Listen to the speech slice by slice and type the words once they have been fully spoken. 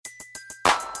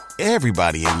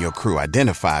Everybody in your crew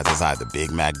identifies as either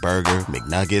Big Mac Burger,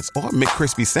 McNuggets, or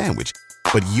McCrispy Sandwich.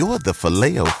 But you're the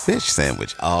Filet-O-Fish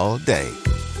Sandwich all day.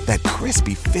 That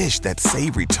crispy fish, that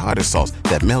savory tartar sauce,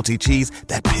 that melty cheese,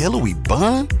 that pillowy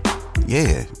bun.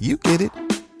 Yeah, you get it.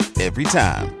 Every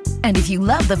time. And if you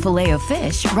love the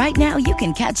Filet-O-Fish, right now you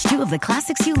can catch two of the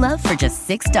classics you love for just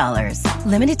 $6.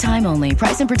 Limited time only.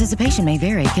 Price and participation may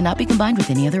vary. Cannot be combined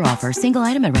with any other offer. Single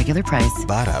item at regular price.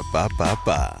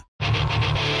 Ba-da-ba-ba-ba.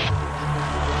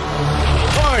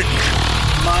 Pardon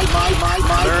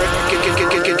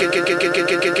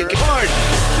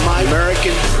my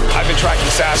American. I've been tracking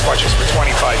Sasquatches for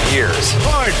 25 years.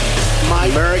 Pardon my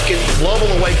American. Global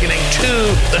awakening to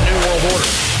the New World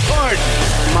Order. Pardon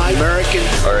my American.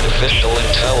 Artificial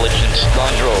intelligence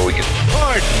android.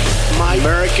 Pardon my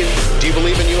American. Do you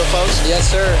believe in UFOs?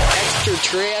 Yes, sir.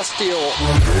 Extraterrestrial.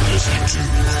 You're listening to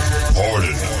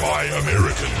Pardon My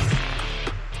American.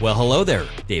 Well, hello there,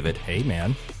 David. Hey,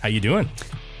 man. How you doing?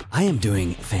 I am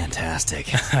doing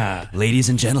fantastic. Ladies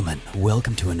and gentlemen,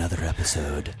 welcome to another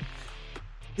episode.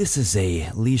 This is a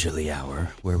leisurely hour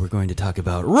where we're going to talk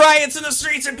about riots in the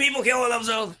streets and people killing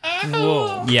themselves.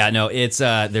 Whoa. Yeah, no, it's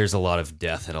there's a lot of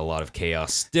death and a lot of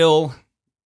chaos still.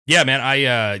 Yeah, man.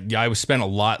 I was spent a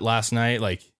lot last night.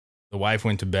 Like, the wife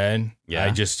went to bed. Yeah. I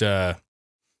just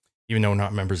even though we're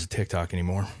not members of TikTok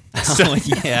anymore. Oh,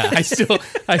 yeah. I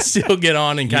still get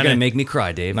on and You're kind of gonna make me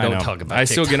cry, Dave. Don't talk about I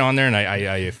TikTok. still get on there and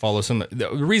I follow some. The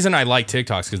reason I like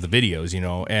TikTok is because the videos,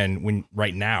 and when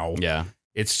right now, Yeah.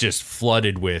 it's just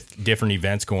flooded with different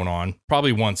events going on.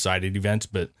 Probably one-sided events,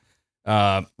 but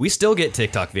We still get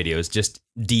TikTok videos just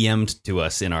DM'd to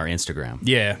us in our Instagram.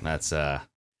 yeah, That's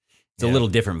it's a little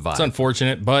different vibe. it's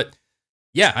unfortunate. But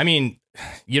yeah, I mean,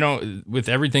 with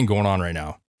everything going on right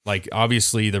now, like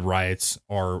obviously the riots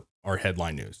are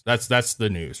headline news. That's the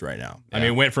news right now. Yeah. I mean,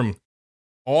 it went from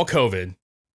all COVID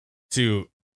to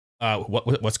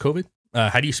what's COVID?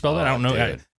 How do you spell that? I don't know.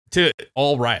 Dude. To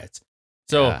all riots.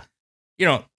 So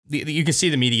Yeah. you can see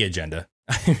the media agenda.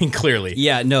 I mean, clearly.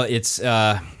 Yeah, no, it's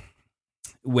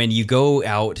when you go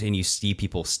out and you see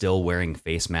people still wearing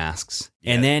face masks,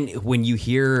 and then when you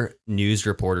hear news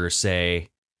reporters say,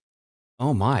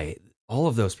 "Oh my, all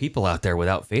of those people out there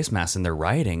without face masks and they're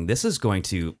rioting, this is going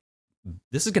to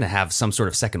have some sort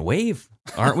of second wave,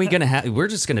 aren't we going to have? We're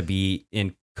just going to be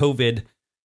in COVID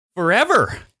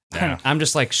forever." No. I'm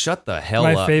just like, shut the hell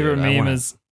My up. favorite dude. I meme wanna-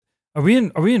 is, are we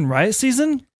in riot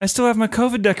season? I still have my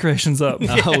COVID decorations up.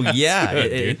 Oh yeah,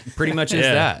 good, it pretty much is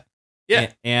Yeah. that.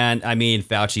 Yeah. And I mean,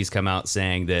 Fauci's come out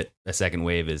saying that a second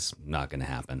wave is not going to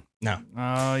happen. No.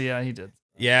 Oh yeah, he did.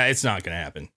 Yeah, it's not going to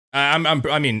happen.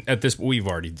 I mean, at this, we've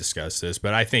already discussed this,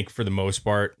 but I think for the most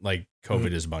part, like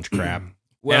COVID is a bunch of crap.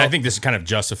 Well- and I think this kind of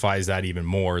justifies that even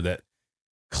more. That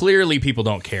clearly people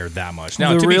don't care that much.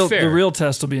 Now, the to real be fair, the real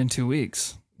test will be in 2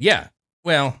 weeks. yeah.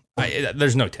 Well,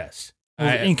 there's no test. Well,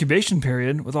 the incubation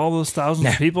period with all those thousands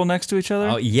of people next to each other.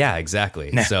 Oh yeah, exactly.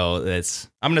 Nah. So it's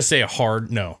I'm going to say a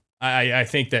hard no. I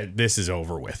think that this is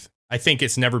over with. I think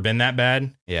it's never been that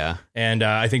bad, yeah. and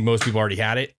I think most people already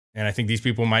had it. And I think these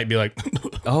people might be like,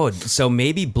 Oh, so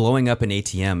maybe blowing up an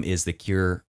ATM is the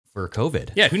cure for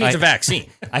COVID. yeah, who needs a vaccine?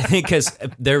 I think because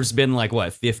there's been like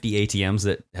 50 ATMs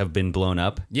that have been blown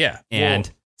up, Yeah, and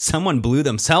well, someone blew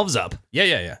themselves up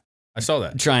yeah. I saw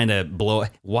that. trying to blow.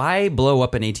 Why blow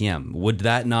up an ATM? Would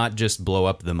that not just blow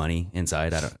up the money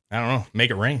inside? I don't. I don't know. Make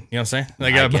it rain. You know what I'm saying?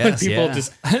 Like I a bunch of guess, people yeah.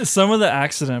 just Some of the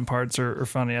accident parts are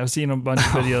funny. I've seen a bunch of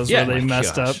videos yeah, where they my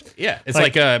messed gosh. up. yeah. It's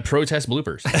like protest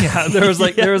bloopers. Yeah,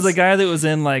 there was a guy that was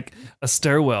in like a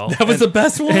stairwell. That was the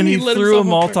best one. And he lit threw a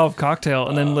himself on fire. Molotov cocktail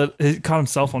and then he caught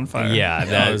himself on fire. Yeah,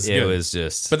 that it was was good.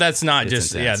 just. But that's not It's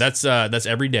just intense. that's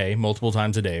every day, multiple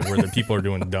times a day, where the people are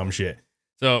doing dumb shit.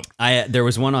 So There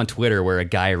was one on Twitter where a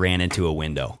guy ran into a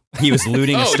window. He was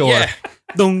looting a Oh, store. yeah.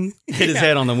 Dong, hit his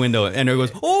head on the window, and it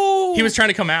goes, "Oh!" he was trying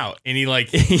to come out, and he like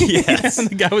Yes. and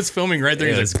the guy was filming right there.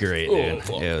 It He's was like, great, "Oh."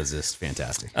 dude. It was just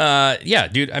fantastic. Yeah,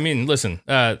 dude. I mean, listen.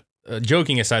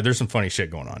 Joking aside, there's some funny shit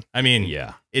going on. I mean,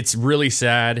 Yeah. it's really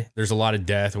sad. There's a lot of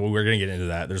death. Well, we're gonna get into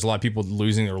that. There's a lot of people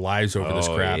losing their lives over this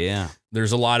crap. Yeah.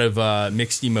 There's a lot of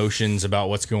mixed emotions about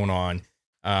what's going on.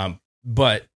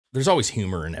 But there's always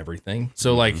humor in everything.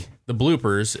 So like the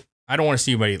bloopers, I don't want to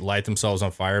see anybody light themselves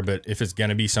on fire, but if it's going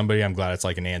to be somebody, I'm glad it's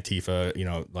like an Antifa,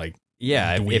 like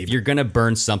Yeah, if dweeb. you're gonna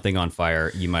burn something on fire,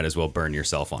 you might as well burn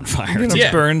yourself on fire. You're gonna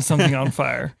Yeah. burn something on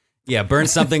fire. Yeah, burn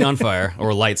something on fire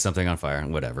or light something on fire,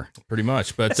 whatever. pretty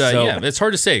much. But So- yeah, it's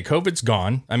hard to say. COVID's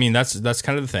gone. I mean, that's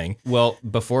kind of the thing. Well,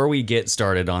 before we get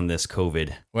started on this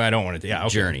COVID Well, I don't want to. Yeah, okay.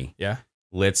 journey, Yeah.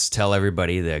 let's tell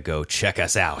everybody to go check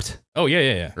us out. Oh,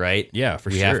 yeah. Right? Yeah, for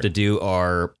we sure. We have to do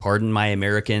our Pardon My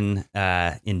American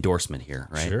endorsement here,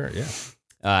 right? Sure, yeah.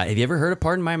 Have you ever heard of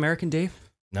Pardon My American, Dave?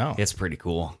 No. It's pretty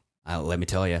cool. Let me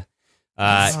tell you.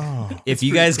 If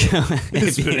you guys go,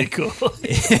 It's pretty cool.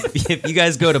 if you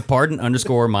guys go to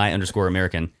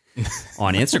pardon_my_American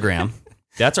on Instagram,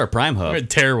 that's our Prime Hub. A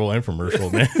terrible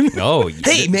infomercial, man. Oh,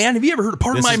 hey, man, have you ever heard of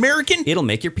Pardon My American? It'll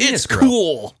make your penis It's grow.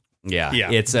 cool. Yeah.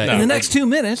 Yeah. It's In the next 2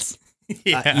 minutes.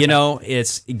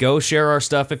 it's go share our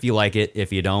stuff if you like it.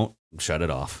 If you don't, shut it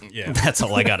off. Yeah. That's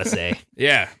all I gotta say.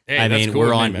 Yeah. Hey, I that's mean, cool we're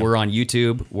with me, on man. we're on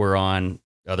YouTube, we're on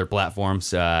other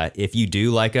platforms. If you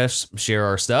do like us, share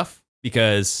our stuff,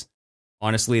 because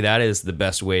honestly, that is the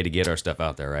best way to get our stuff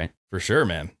out there, right? For sure,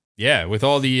 man. Yeah, with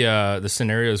all the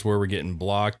scenarios where we're getting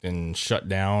blocked and shut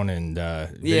down and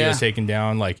videos taken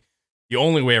down, like the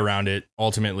only way around it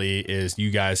ultimately is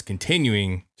you guys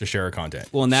continuing to share our content.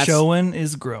 Well, and that's Showing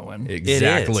is growing.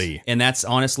 Exactly. It is. And that's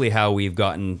honestly how we've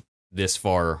gotten this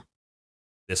far.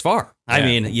 I Yeah.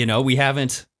 mean, we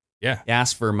haven't Yeah.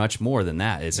 asked for much more than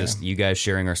that. It's just you guys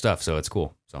sharing our stuff, so it's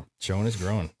cool. So Showing is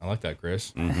growing. I like that,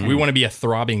 Chris. Mhm. We want to be a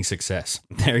throbbing success.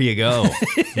 there you go.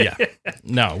 Yeah.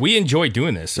 No, we enjoy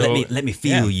doing this. So let me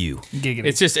feel you. Giggity.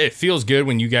 it's just, it feels good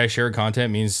when you guys share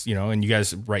content, means, and you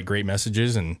guys write great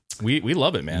messages, and we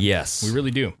love it, man. Yes. We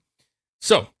really do.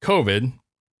 So COVID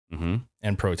Mm-hmm.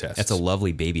 and protests. That's a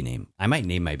lovely baby name. I might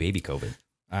name my baby COVID.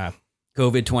 Ah.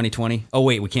 COVID 2020. Oh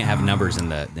wait, we can't have numbers in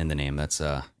the name. That's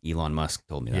Elon Musk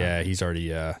told me that. Yeah, he's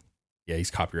already he's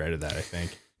copyrighted that, I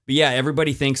think. But yeah,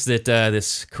 everybody thinks that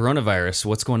this coronavirus.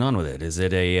 What's going on with it? Is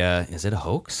it a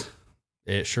hoax?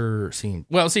 It sure seemed.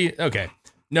 Well, see, okay.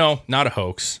 No, not a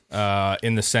hoax.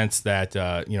 In the sense that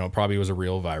it probably was a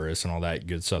real virus and all that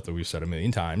good stuff that we've said a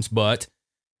million times, but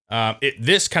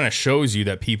this kind of shows you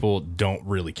that people don't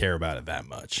really care about it that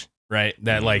much, right?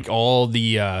 That like all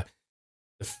the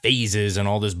phases and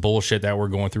all this bullshit that we're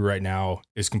going through right now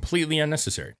is completely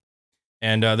unnecessary.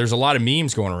 And there's a lot of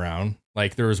memes going around.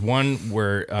 Like there was one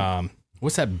where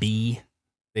what's that bee?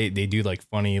 They do like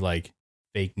funny like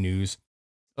fake news.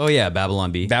 Oh yeah,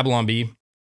 Babylon Bee. Babylon Bee.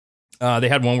 They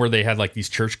had one where they had like these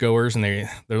churchgoers and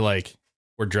they're like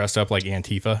were dressed up like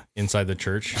Antifa inside the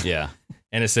church. Yeah.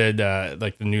 And it said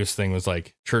like the newest thing was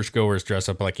like churchgoers dress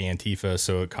up like Antifa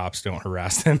so cops don't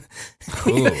harass them.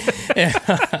 Ooh.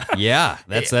 Yeah,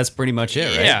 that's pretty much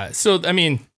it, right? Yeah. So I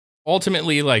mean,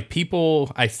 ultimately, like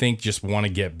people, I think just want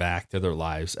to get back to their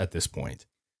lives at this point.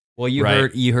 Well, you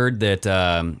heard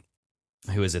that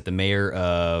who is it? The mayor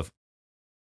of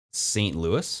St.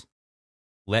 Louis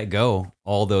let go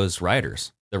all those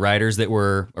riders. The riders that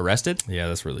were arrested. Yeah,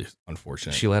 that's really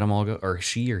unfortunate. She let them all go, or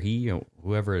she or he, or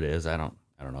whoever it is. I don't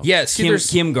know. Yeah, see,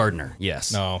 Kim Gardner.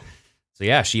 Yes. No. So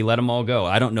yeah, she let them all go.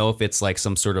 I don't know if it's like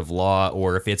some sort of law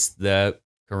or if it's the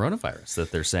coronavirus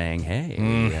that they're saying,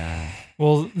 hey.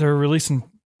 Well, they're releasing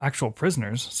actual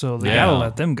prisoners, so they gotta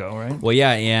let them go, right? Well,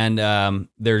 yeah, and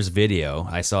there's video.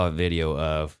 I saw a video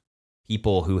of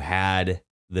people who had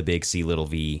the big C little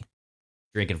V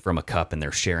drinking from a cup, and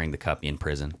they're sharing the cup in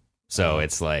prison. So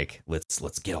it's like, let's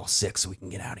get all sick so we can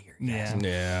get out of here. Guys.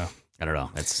 Yeah. I don't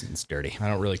know. It's dirty. I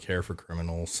don't really care for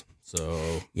criminals.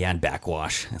 So yeah, and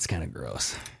backwash. That's kind of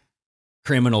gross.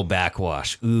 Criminal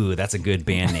Backwash. Ooh, that's a good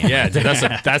band name. Yeah, dude,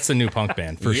 that's a new punk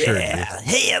band for sure. Dude.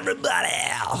 Hey everybody,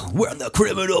 we're the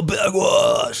Criminal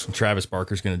Backwash. Travis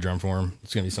Barker's gonna drum for him.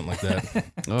 It's gonna be something like that.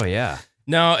 Oh yeah.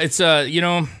 No, it's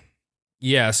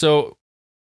yeah. So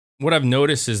what I've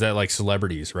noticed is that like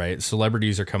celebrities, right?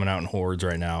 Celebrities are coming out in hordes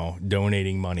right now,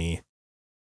 donating money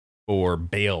for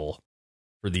bail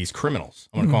for these criminals.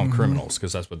 I'm gonna call them criminals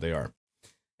because that's what they are.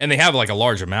 And they have like a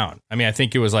large amount. I mean, I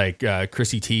think it was like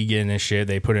Chrissy Teigen and shit.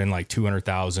 They put in like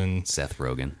 200,000. Seth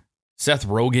Rogen.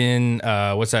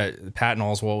 What's that? Patton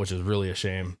Oswalt, which is really a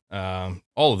shame.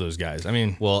 All of those guys. I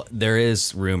mean, well, there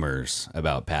is rumors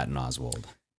about Patton Oswalt.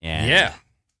 And yeah,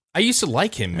 I used to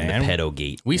like him, man. The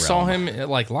pedogate. We saw him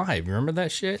like live. Remember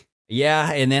that shit?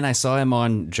 Yeah, and then I saw him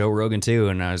on Joe Rogan too,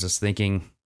 and I was just thinking,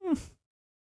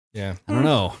 yeah, I don't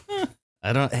know.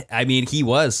 I mean, he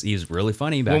was really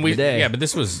funny back in the day. Yeah, but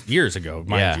this was years ago,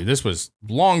 mind you. This was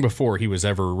long before he was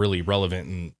ever really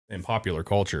relevant in popular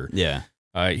culture. Yeah.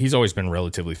 He's always been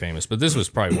relatively famous, but this was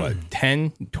probably what,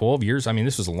 10, 12 years? I mean,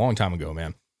 this was a long time ago,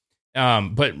 man.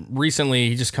 But recently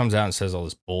he just comes out and says all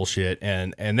this bullshit.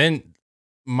 And then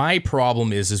my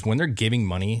problem is when they're giving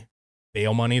money,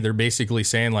 bail money, they're basically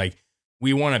saying like,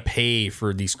 we want to pay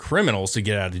for these criminals to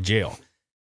get out of jail.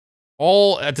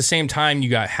 All at the same time, you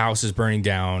got houses burning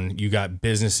down. You got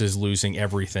businesses losing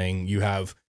everything. You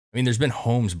have I mean, there's been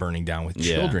homes burning down with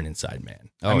children inside, man.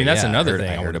 Oh, I mean, that's yeah. another I thing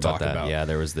I heard want to talk that. about. Yeah,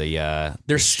 there was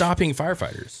they're stopping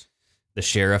firefighters. the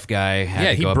sheriff guy. Had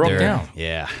to he go up broke there. down.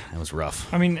 Yeah, that was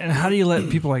rough. I mean, and how do you let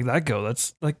people like that go?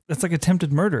 That's like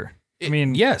attempted murder. I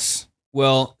mean, yes.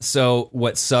 Well, so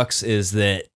what sucks is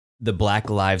that the Black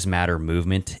Lives Matter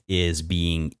movement is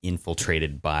being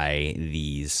infiltrated by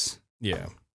these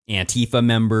Antifa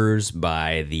members,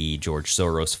 by the George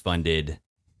Soros funded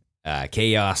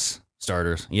chaos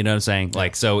starters. You know what I'm saying?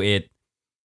 Like, so it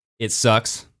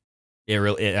sucks. It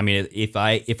really. I mean, if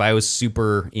I was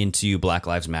super into Black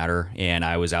Lives Matter and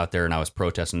I was out there and I was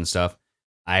protesting and stuff,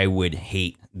 I would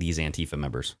hate these Antifa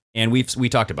members. And we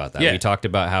talked about that. Yeah. We talked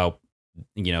about how,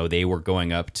 you know, they were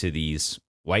going up to these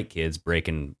white kids,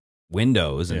 breaking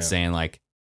windows and saying like,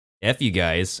 F you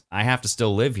guys, I have to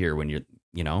still live here when you're,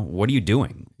 you know, what are you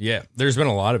doing? Yeah. There's been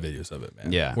a lot of videos of it,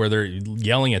 man. Yeah. Where they're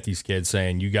yelling at these kids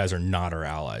saying, you guys are not our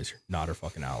allies. You're not our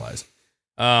fucking allies.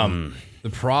 The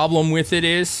problem with it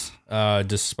is,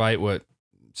 despite what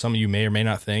some of you may or may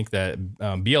not think, that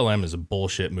BLM is a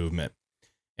bullshit movement.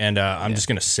 And I'm just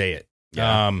going to say it.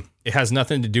 Yeah. It has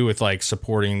nothing to do with like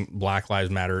supporting Black Lives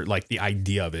Matter, like the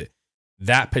idea of it.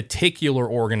 That particular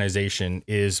organization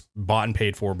is bought and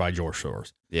paid for by George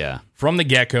Soros. Yeah. From the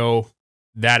get-go,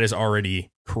 that is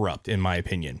already corrupt, in my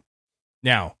opinion.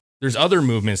 Now, there's other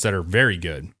movements that are very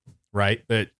good, right?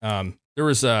 But there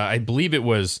was, I believe it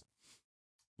was,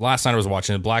 last night I was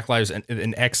watching Black Lives,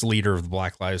 an ex-leader of the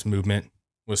Black Lives movement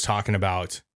was talking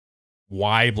about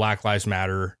why Black Lives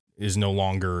Matter is no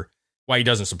longer, why he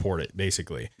doesn't support it,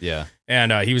 basically. Yeah.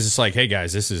 And he was just like, hey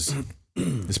guys, this is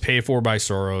paid for by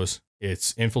Soros.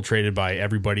 It's infiltrated by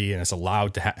everybody and it's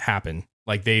allowed to happen.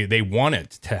 Like they want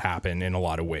it to happen in a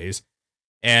lot of ways.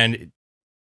 And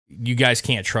you guys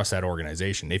can't trust that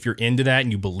organization. If you're into that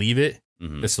and you believe it,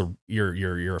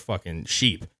 you're a fucking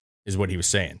sheep, is what he was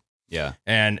saying. Yeah.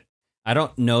 And I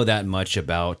don't know that much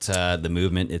about the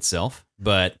movement itself,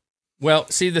 but well,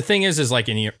 see, the thing is like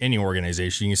any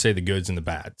organization, you can say the goods and the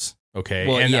bads. Okay.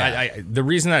 Well, and yeah. The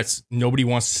reason that's nobody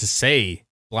wants to say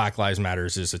Black Lives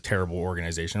Matters is a terrible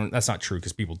organization. That's not true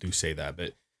because people do say that,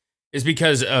 but it's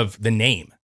because of the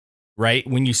name, right?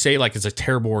 When you say like it's a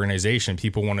terrible organization,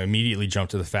 people want to immediately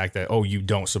jump to the fact that, oh, you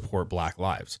don't support Black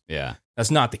lives. Yeah.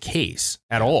 That's not the case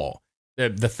at all.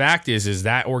 The fact is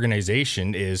that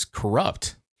organization is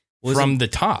corrupt from the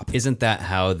top. Isn't that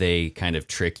how they kind of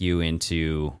trick you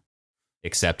into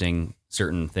accepting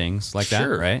certain things like that,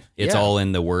 right? It's all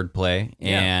in the wordplay.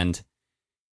 Yeah. And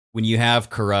when you have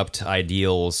corrupt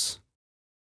ideals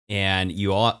and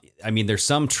there's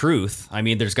some truth. I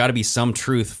mean, there's got to be some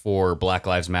truth for Black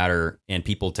Lives Matter and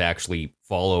people to actually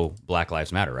follow Black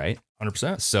Lives Matter, right?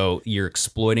 100%. So you're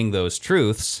exploiting those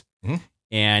truths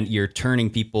and you're turning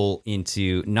people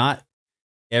into, not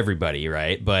everybody,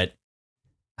 right? But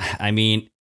I mean,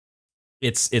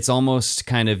 it's almost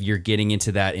kind of, you're getting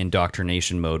into that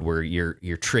indoctrination mode where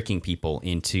you're tricking people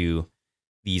into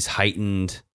these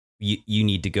heightened, you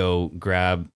need to go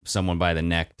grab someone by the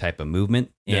neck type of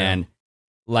movement. Yeah. And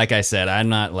like I said, I'm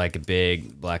not like a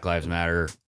big Black Lives Matter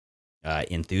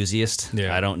enthusiast.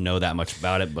 Yeah. I don't know that much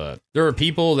about it, but there are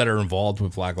people that are involved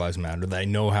with Black Lives Matter that I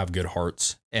know have good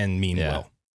hearts and mean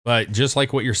well. But just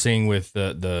like what you're seeing with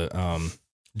the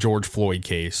George Floyd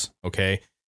case, okay,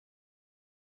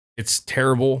 it's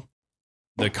terrible.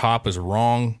 The cop is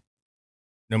wrong.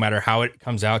 No matter how it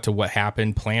comes out to what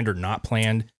happened, planned or not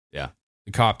planned. Yeah.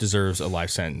 The cop deserves a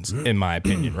life sentence, in my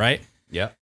opinion, right? Yeah.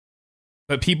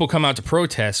 But people come out to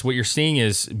protest. What you're seeing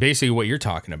is basically what you're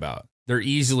talking about. They're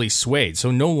easily swayed.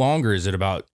 So no longer is it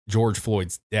about George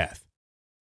Floyd's death,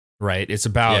 right? It's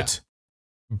about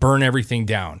burn everything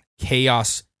down,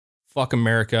 chaos, fuck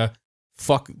America,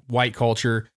 fuck white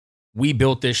culture. We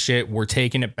built this shit. We're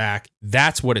taking it back.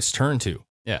 That's what it's turned to.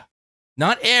 Yeah.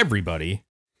 Not everybody,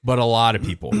 but a lot of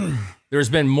people. There's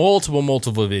been multiple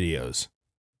videos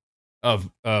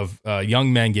of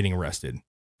young men getting arrested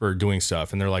for doing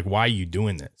stuff. And they're like, why are you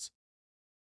doing this?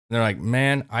 And they're like,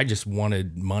 man, I just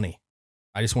wanted money.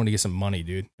 I just wanted to get some money,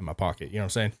 dude, in my pocket. You know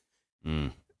what I'm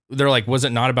saying? They're like, was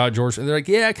it not about George? They're like,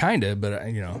 yeah, kind of. But,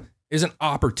 it's an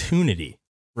opportunity,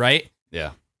 right?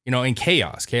 Yeah. In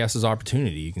chaos. Chaos is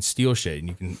opportunity. You can steal shit and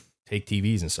you can take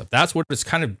TVs and stuff. That's what it's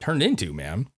kind of turned into,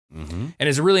 man. Mm-hmm. And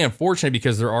it's really unfortunate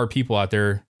because there are people out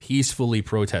there peacefully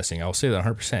protesting. I'll say that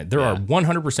 100%. There are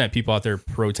 100% people out there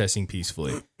protesting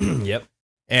peacefully. Yep.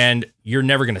 And you're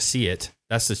never going to see it.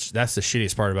 That's the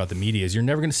shittiest part about the media is you're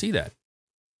never going to see that.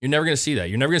 You're never going to see that.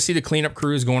 You're never going to see the cleanup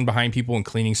crews going behind people and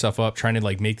cleaning stuff up, trying to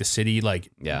like make the city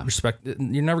respect.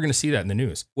 You're never going to see that in the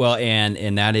news. Well,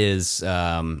 and that is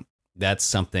that's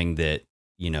something that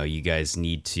you guys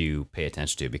need to pay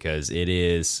attention to, because it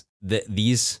is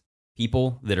these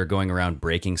people that are going around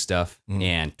breaking stuff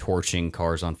and torching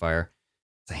cars on fire.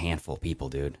 It's a handful of people,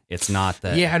 dude. It's not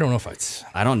that. Yeah, I don't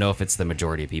know if it's the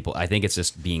majority of people. I think it's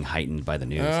just being heightened by the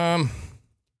news.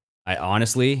 I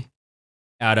honestly,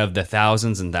 out of the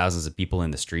thousands and thousands of people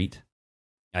in the street,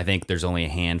 I think there's only a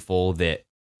handful that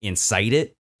incite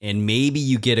it, and maybe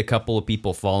you get a couple of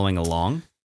people following along.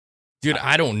 Dude,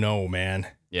 I don't know, man.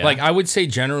 Yeah. Like, I would say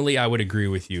generally I would agree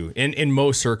with you in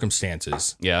most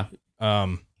circumstances. Yeah.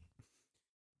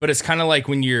 But it's kind of like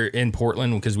when you're in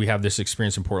Portland, because we have this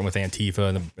experience in Portland with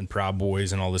Antifa and Proud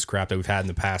Boys and all this crap that we've had in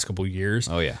the past couple of years.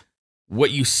 Oh, yeah. What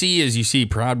you see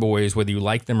Proud Boys, whether you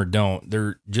like them or don't,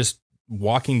 they're just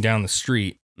walking down the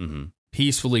street,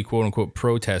 peacefully, quote unquote,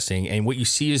 protesting. And what you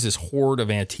see is this horde of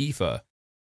Antifa.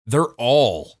 They're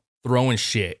all throwing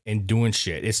shit and doing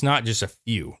shit. It's not just a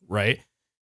few, right?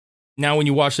 Now, when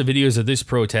you watch the videos of this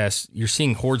protest, you're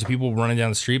seeing hordes of people running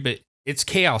down the street, but it's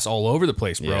chaos all over the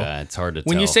place, bro. Yeah, it's hard to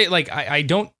when tell. you say, like, I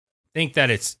don't think that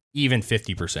it's even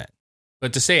 50%.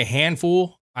 But to say a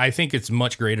handful, I think it's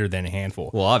much greater than a handful.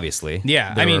 Well, obviously.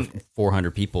 Yeah, there I mean, were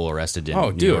 400 people arrested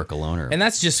in New York alone. And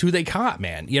that's just who they caught,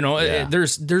 man.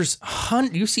 There's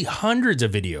you see hundreds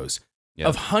of videos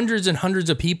of hundreds and hundreds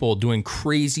of people doing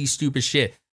crazy, stupid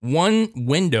shit. One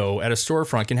window at a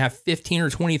storefront can have 15 or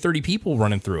 20, 30 people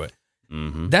running through it.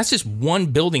 That's just one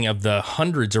building of the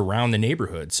hundreds around the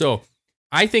neighborhood. So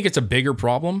I think it's a bigger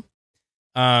problem.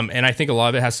 And I think a lot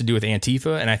of it has to do with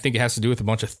Antifa, and I think it has to do with a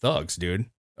bunch of thugs, dude.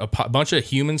 A bunch of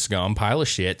human scum, pile of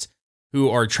shits, who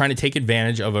are trying to take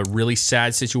advantage of a really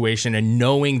sad situation and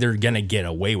knowing they're going to get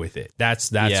away with it.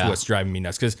 That's what's driving me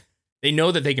nuts, because they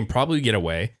know that they can probably get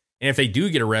away. And if they do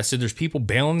get arrested, there's people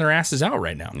bailing their asses out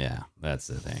right now. Yeah, that's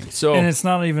the thing. So, and it's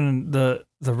not even the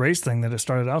race thing that it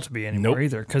started out to be anymore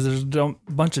either, because there's a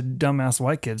bunch of dumbass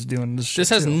white kids doing this shit. This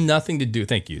has nothing to do.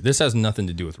 Thank you. This has nothing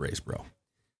to do with race, bro.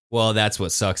 Well, that's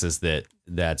what sucks, is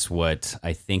that's what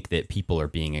I think that people are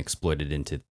being exploited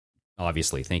into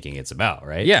obviously thinking it's about,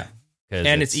 right? Yeah.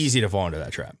 And it's easy to fall into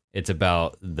that trap. It's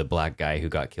about the black guy who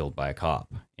got killed by a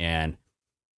cop. And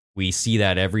we see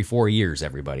that every 4 years,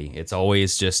 everybody. It's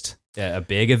always just a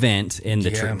big event in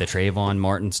the Trayvon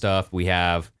Martin stuff. We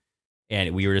have,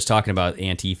 and we were just talking about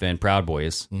Antifa and Proud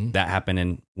Boys. That happened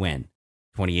in when?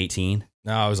 2018?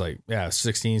 No, I was like,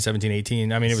 16, 17,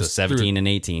 18. I mean, it was 17 and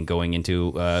 18 going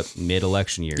into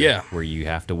mid-election year. Yeah. Where you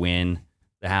have to win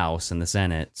the House and the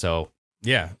Senate. So,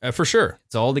 yeah, for sure.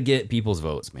 It's all to get people's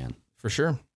votes, man. For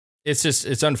sure. It's just,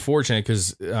 it's unfortunate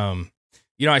because,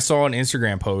 I saw an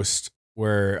Instagram post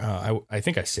where I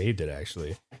think I saved it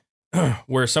actually,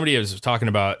 where somebody was talking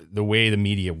about the way the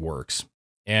media works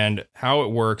and how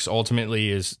it works ultimately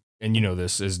is, and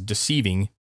this is deceiving,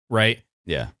 right?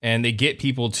 Yeah. And they get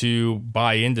people to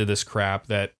buy into this crap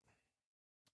that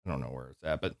I don't know where it's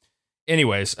at, but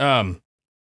anyways, here,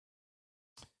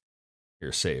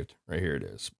 saved right here. It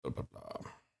is. Blah, blah,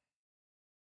 blah.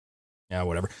 Yeah,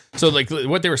 whatever. So like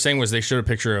what they were saying was they showed a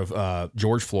picture of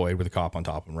George Floyd with a cop on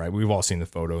top of him, right? We've all seen the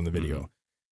photo and the video.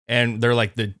 And they're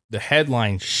like, the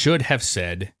headline should have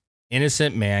said,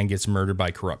 innocent man gets murdered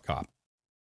by corrupt cop.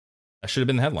 That should have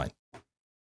been the headline.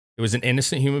 It was an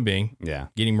innocent human being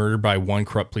getting murdered by one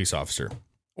corrupt police officer.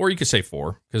 Or you could say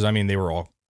 4, because I mean, they were all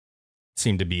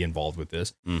seemed to be involved with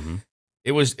this.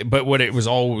 It was, but what it was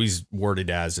always worded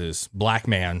as is black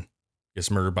man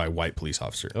gets murdered by white police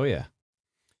officer. Oh yeah.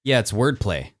 Yeah, it's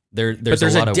wordplay.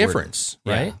 There's a difference,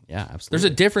 right? Yeah, absolutely. There's a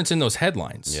difference in those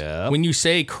headlines. Yeah. When you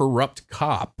say corrupt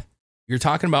cop, you're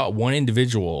talking about one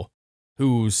individual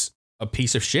who's a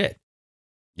piece of shit,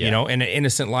 and an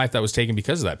innocent life that was taken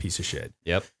because of that piece of shit.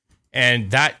 Yep. And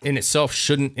that in itself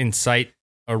shouldn't incite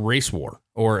a race war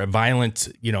or a violent,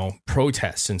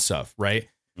 protests and stuff, right?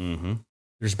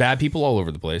 There's bad people all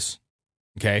over the place.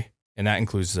 Okay. And that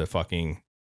includes the fucking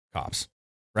cops.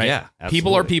 Right? Yeah, absolutely.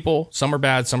 People are people. Some are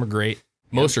bad. Some are great.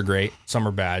 Most are great. Some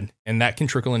are bad. And that can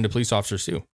trickle into police officers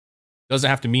too. Doesn't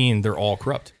have to mean they're all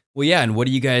corrupt. Well, yeah. And what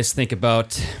do you guys think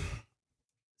about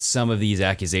some of these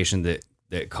accusations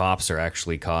that cops are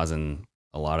actually causing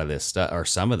a lot of this stuff, or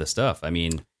some of the stuff? I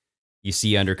mean, you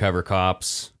see undercover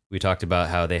cops. We talked about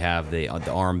how they have the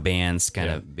arm bands kind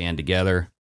of band together.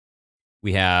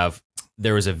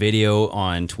 There was a video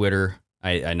on Twitter.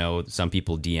 I know some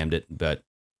people DM'd it, but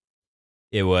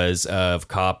it was of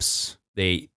cops.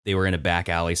 They were in a back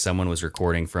alley. Someone was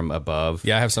recording from above.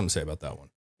 Yeah, I have something to say about that one.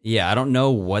 Yeah, I don't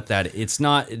know what that. It's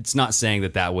not saying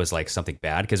that was like something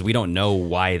bad, because we don't know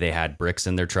why they had bricks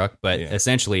in their truck. But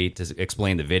essentially, to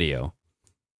explain the video,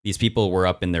 these people were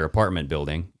up in their apartment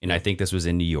building, and I think this was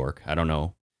in New York. I don't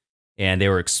know. and they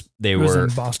were in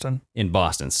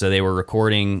Boston. So they were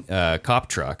recording a cop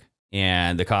truck,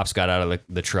 and the cops got out of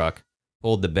the truck,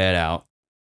 pulled the bed out,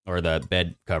 or the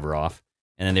bed cover off,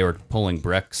 and then they were pulling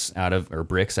bricks out of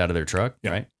their truck,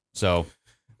 right? So,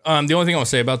 the only thing I'll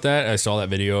say about that, I saw that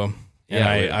video, and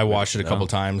I watched it a couple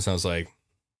times, and I was like,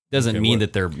 doesn't mean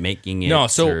that they're making it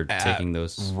or taking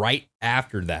those. Right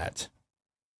after that,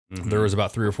 there was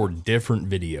about 3 or 4 different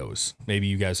videos. Maybe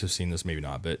you guys have seen this, maybe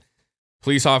not, but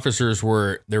police officers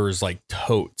there was like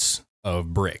totes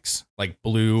of bricks, like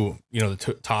blue,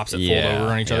 the tops that fold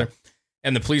over on each other.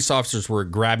 And the police officers were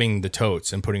grabbing the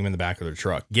totes and putting them in the back of their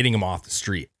truck, getting them off the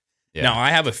street. Yeah. Now,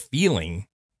 I have a feeling,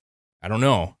 I don't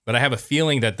know, but I have a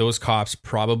feeling that those cops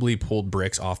probably pulled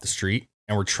bricks off the street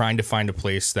and were trying to find a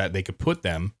place that they could put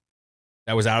them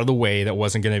that was out of the way, that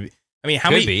wasn't going to be.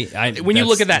 I mean, when you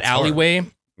look at that alleyway,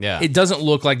 it doesn't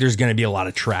look like there's going to be a lot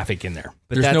of traffic in there.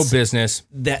 But there's no business.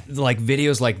 That like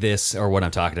videos like this are what I'm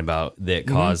talking about that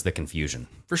cause the confusion.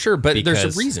 For sure, but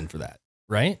there's a reason for that,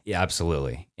 right? Yeah,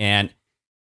 absolutely. And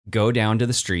go down to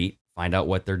the street, find out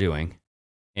what they're doing,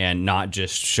 and not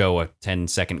just show a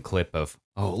 10-second clip of,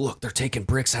 oh, look, they're taking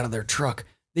bricks out of their truck.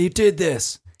 They did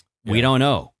this. Yeah. We don't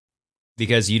know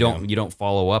because you don't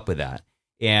follow up with that.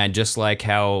 And just like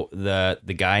how the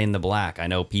guy in the black, I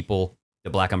know people,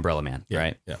 the Black Umbrella Man,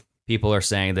 right? Yeah. People are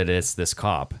saying that it's this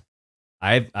cop.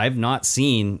 I've not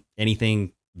seen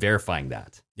anything verifying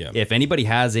that. Yeah. If anybody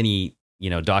has any,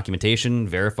 documentation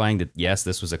verifying that, yes,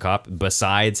 this was a cop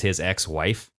besides his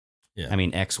ex-wife. Yeah. I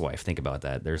mean, ex-wife, think about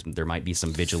that. There might be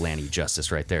some vigilante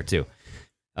justice right there too.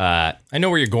 I know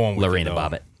where you're going with Lorena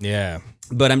Bobbitt. Yeah.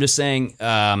 But I'm just saying,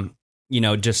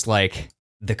 just like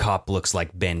the cop looks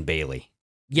like Ben Bailey.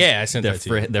 Yeah, I sent that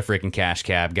to you. The freaking cash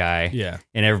cab guy. Yeah.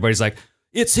 And everybody's like,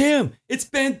 it's him. It's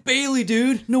Ben Bailey,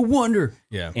 dude. No wonder.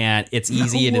 Yeah. And it's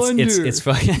easy and it's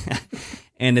fun.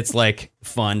 And it's like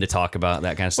fun to talk about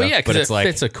that kind of stuff. Well, yeah, because it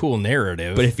fits a cool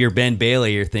narrative. But if you're Ben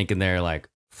Bailey, you're thinking there like,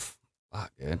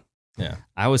 fuck, dude. Yeah.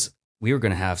 We were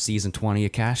going to have season 20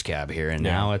 of Cash Cab here, and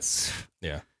now it's...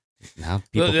 Yeah. Now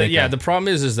people think the problem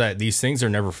is that these things are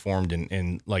never formed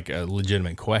in like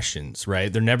legitimate questions,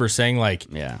 right? They're never saying like,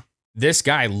 this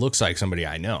guy looks like somebody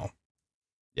I know.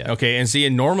 Yeah. Okay. And see,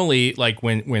 and normally, like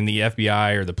when the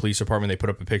FBI or the police department, they put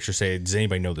up a picture, say, does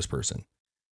anybody know this person?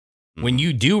 Mm-hmm. When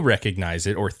you do recognize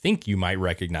it or think you might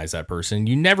recognize that person,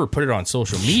 you never put it on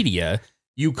social media.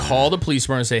 You call the police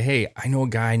department and say, hey, I know a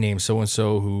guy named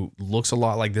so-and-so who looks a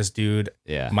lot like this dude.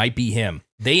 Yeah. Might be him.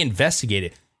 They investigate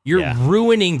it. You're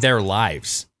ruining their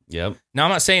lives. Yep. Now,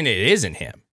 I'm not saying it isn't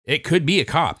him. It could be a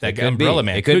cop. That Umbrella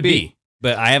Man. It could be.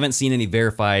 But I haven't seen any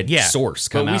verified source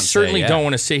come out. But we certainly don't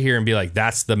want to sit here and be like,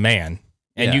 that's the man.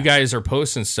 And you guys are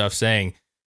posting stuff saying,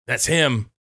 that's him.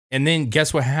 And then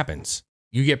guess what happens?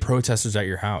 You get protesters at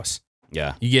your house.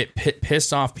 Yeah. You get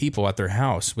pissed off people at their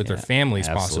house with their families,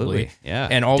 absolutely. Possibly. Yeah.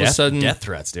 And all of a sudden... Death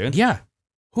threats, dude. Yeah.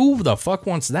 Who the fuck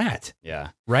wants that?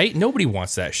 Yeah. Right? Nobody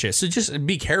wants that shit. So just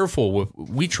be careful.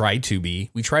 We try to be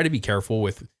careful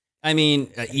with... I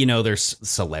mean, there's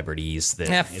celebrities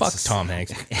that... fuck Tom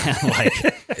Hanks.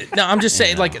 No, I'm just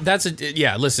saying, like,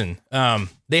 listen,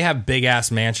 they have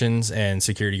big-ass mansions and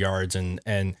security guards and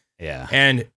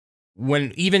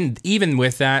when even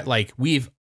with that, like, we've...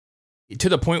 to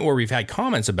the point where we've had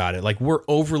comments about it, like we're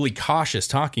overly cautious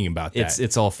talking about that.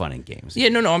 It's all fun and games. Yeah,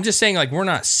 no, I'm just saying like we're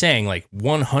not saying like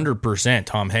 100%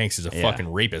 Tom Hanks is a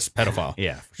fucking rapist, pedophile.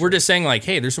 Yeah, we're just saying like,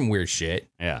 hey, there's some weird shit.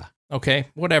 Yeah. Okay,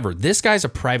 whatever. This guy's a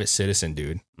private citizen,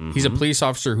 dude. Mm-hmm. He's a police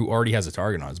officer who already has a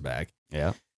target on his back.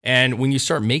 Yeah. And when you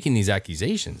start making these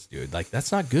accusations, dude, like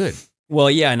that's not good. Well,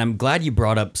 yeah, and I'm glad you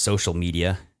brought up social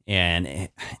media, and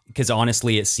because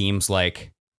honestly, it seems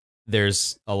like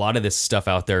there's a lot of this stuff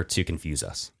out there to confuse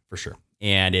us. For sure.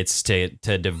 And it's to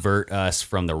divert us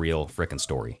from the real frickin'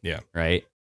 story. Yeah. Right.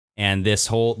 And this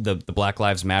whole, the Black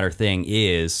Lives Matter thing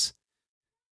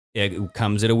it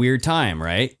comes at a weird time,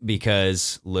 right?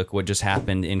 Because look what just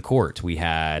happened in court. We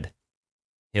had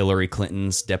Hillary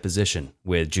Clinton's deposition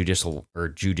with Judicial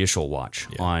Watch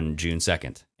on June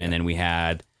 2nd. And then we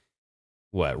had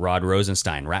Rod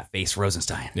Rosenstein, Rat-Face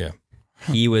Rosenstein. Yeah.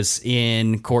 He was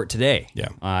in court today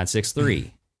on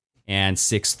 6-3. And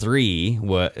 6-3,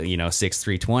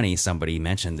 6-3-20, somebody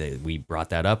mentioned that we brought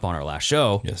that up on our last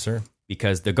show. Yes, sir.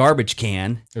 Because the garbage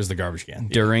can. It was the garbage can.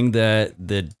 During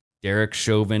the Derek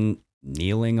Chauvin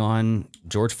kneeling on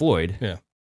George Floyd. Yeah.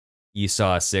 You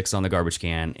saw a 6 on the garbage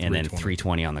can and then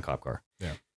 320 on the cop car.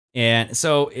 Yeah. And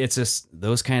so it's just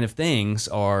those kind of things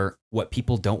are what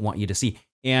people don't want you to see.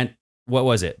 And what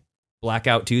was it?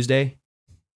 Blackout Tuesday?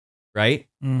 Right?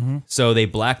 Mm-hmm. So they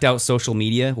blacked out social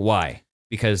media. Why?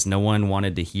 Because no one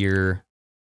wanted to hear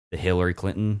the Hillary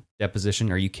Clinton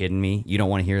deposition. Are you kidding me? You don't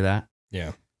want to hear that?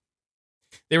 Yeah.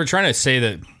 They were trying to say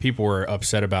that people were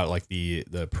upset about, like, the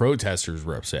protesters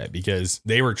were upset because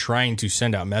they were trying to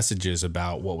send out messages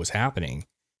about what was happening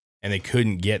and they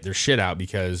couldn't get their shit out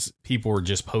because people were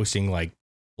just posting like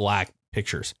black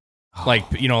pictures, like,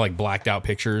 you know, like blacked out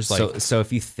pictures. Like, so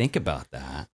if you think about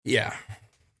that, yeah,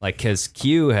 like, cause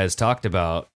Q has talked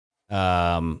about,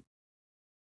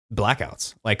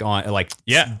 blackouts, like on like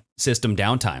system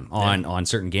downtime on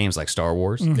certain games like Star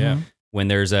Wars. Mm-hmm. Yeah. When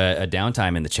there's a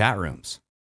downtime in the chat rooms,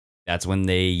 that's when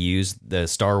they use the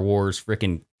Star Wars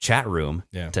freaking chat room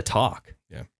to talk.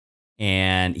 Yeah.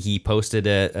 And he posted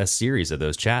a series of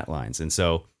those chat lines. And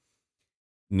so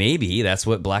maybe that's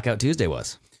what Blackout Tuesday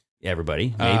was.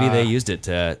 Everybody, maybe they used it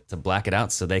to black it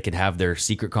out so they could have their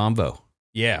secret convo.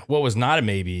 Yeah. What was not a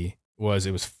maybe was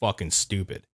it was fucking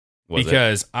stupid. Was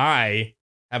because I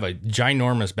have a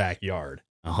ginormous backyard.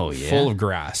 Oh, yeah. Full of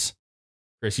grass.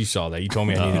 Chris, you saw that. You told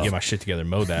me I need to get my shit together and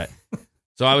mow that.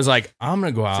 So I was like, I'm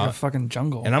going to go It's out. like a fucking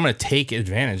jungle. And I'm going to take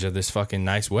advantage of this fucking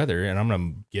nice weather and I'm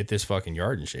going to get this fucking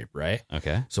yard in shape, right?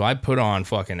 Okay. So I put on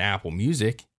fucking Apple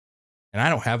Music and I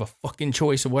don't have a fucking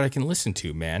choice of what I can listen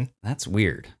to, man. That's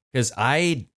weird. Because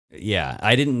I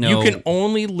didn't know. You can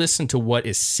only listen to what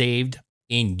is saved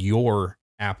in your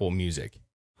Apple Music.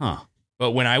 Huh.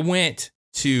 But when I went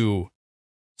to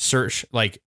search,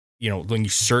 like, you know, when you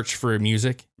search for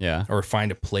music, or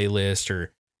find a playlist,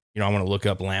 or, you know, I want to look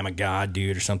up Lamb of God,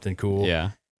 dude, or something cool.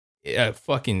 Yeah. A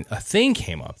thing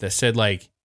came up that said, like,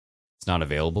 it's not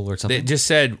available or something. It just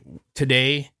said,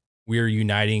 today we are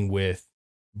uniting with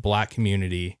Black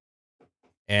community.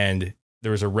 And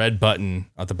there was a red button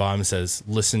at the bottom that says,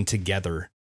 listen together.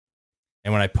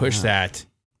 And when I pushed that,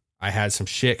 I had some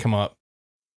shit come up.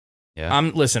 Yeah.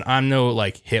 I'm no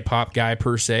like hip hop guy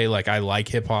per se. Like, I like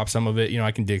hip hop, some of it, you know,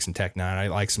 I can dig some Tech Nine. I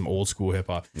like some old school hip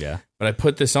hop. Yeah. But I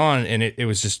put this on and it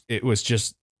was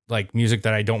just like music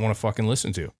that I don't want to fucking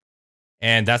listen to.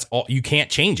 And that's all. You can't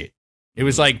change it. It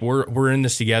was like, we're in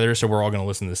this together, so we're all going to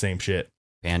listen to the same shit.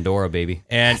 Pandora, baby.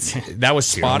 And that was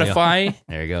Spotify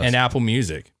there you go. And Apple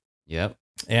Music. Yep.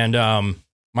 And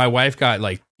my wife got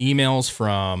like emails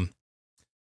from,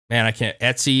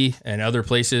 Etsy and other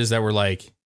places that were like,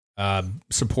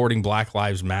 supporting Black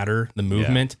Lives Matter, the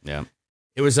movement. Yeah.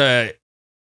 It was a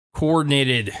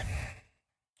coordinated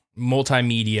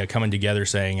multimedia coming together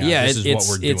saying, this is what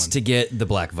we're doing. It's to get the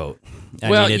black vote. I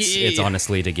mean, it's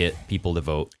honestly to get people to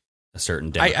vote a certain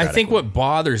Democratic I think way. what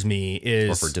bothers me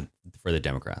is, or for the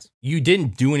Democrats, you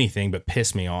didn't do anything but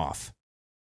piss me off.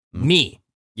 Me.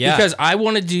 Yeah. Because I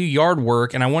wanted to do yard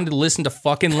work and I wanted to listen to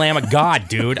fucking Lamb of God,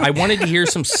 dude. I wanted to hear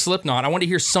some Slipknot. I wanted to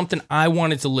hear something I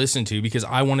wanted to listen to because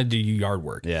I wanted to do yard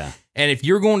work. Yeah. And if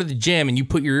you're going to the gym and you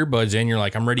put your earbuds in, you're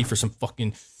like, I'm ready for some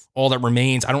fucking All That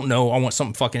Remains. I don't know. I want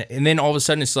something fucking. And then all of a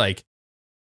sudden it's like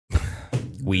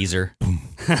Weezer.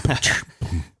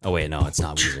 Oh, wait, no, it's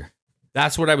not Weezer.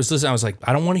 That's what I was listening. I was like,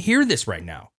 I don't want to hear this right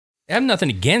now. I have nothing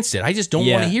against it. I just don't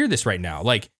want to hear this right now.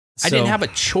 Like, I didn't have a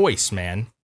choice, man.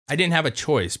 I didn't have a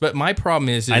choice. But my problem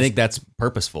is I think that's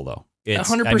purposeful, though.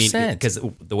 100%. Because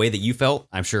the way that you felt,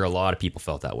 I'm sure a lot of people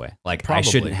felt that way. Like, Probably. I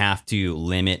shouldn't have to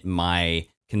limit my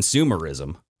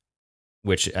consumerism,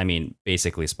 which, I mean,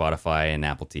 basically Spotify and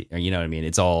Apple TV, you know what I mean?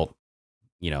 It's all,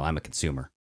 you know, I'm a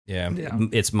consumer. Yeah.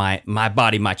 It's my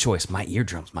body, my choice, my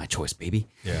eardrums, my choice, baby.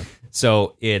 Yeah.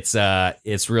 So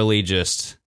it's really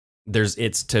just,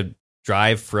 it's to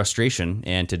drive frustration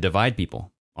and to divide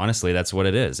people. Honestly, that's what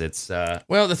it is. It's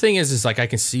well, the thing is like, I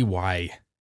can see why.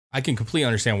 I can completely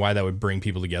understand why that would bring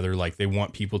people together. Like, they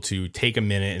want people to take a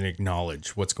minute and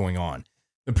acknowledge what's going on.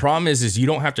 The problem is you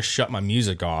don't have to shut my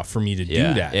music off for me to do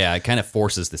that. Yeah, it kind of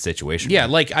forces the situation. Yeah,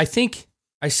 like, I think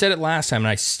I said it last time, and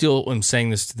I still am saying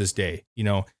this to this day. You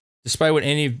know, despite what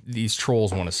any of these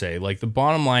trolls want to say, like, the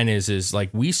bottom line is like,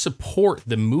 we support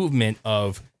the movement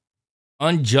of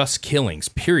unjust killings,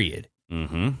 period.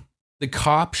 Mm-hmm. The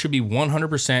cop should be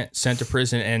 100% sent to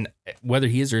prison, and whether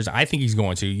he is or isn't, I think he's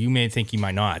going to. You may think he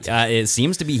might not. It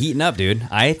seems to be heating up, dude.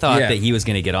 I thought that he was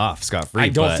going to get off scot-free. I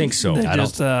don't think so. They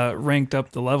just ranked up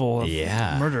the level of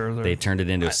murder. They turned it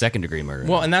into a second-degree murder.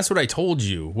 Well, and that's what I told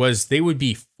you, was they would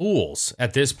be fools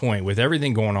at this point with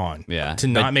everything going on to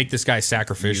not make this guy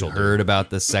sacrificial. You heard about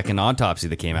the second autopsy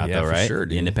that came out, though, right? Sure,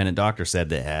 the independent doctor said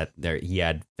that he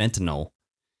had fentanyl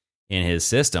in his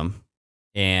system,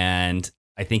 and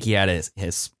I think he had his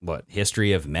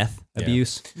history of meth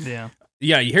abuse. Yeah.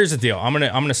 Here's the deal. I'm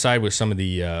gonna side with some of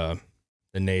the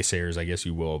naysayers, I guess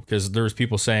you will, because there's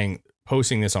people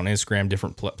posting this on Instagram,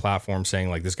 different platforms, saying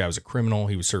like, this guy was a criminal.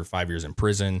 He was served 5 years in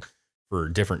prison for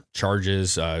different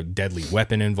charges, deadly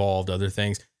weapon involved, other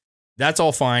things. That's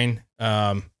all fine.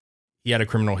 he had a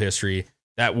criminal history.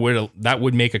 That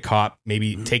would make a cop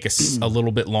maybe take a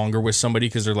little bit longer with somebody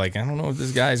because they're like, I don't know if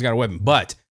this guy's got a weapon,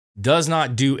 but does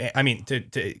not do. I mean,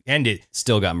 to end it,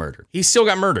 still got murdered. He still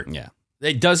got murdered. Yeah,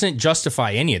 it doesn't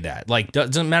justify any of that. Like,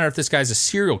 doesn't matter if this guy's a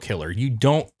serial killer. You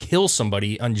don't kill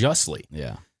somebody unjustly.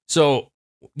 Yeah. So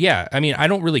yeah, I mean, I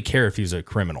don't really care if he's a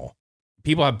criminal.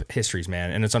 People have histories,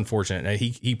 man, and it's unfortunate.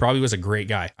 He probably was a great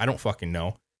guy. I don't fucking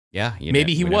know. Yeah,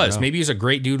 maybe he was. Maybe he's a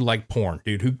great dude like porn,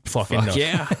 dude. Who fucking knows?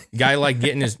 Yeah, guy like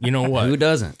getting his. You know what? Who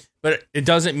doesn't? But it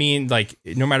doesn't mean like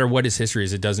no matter what his history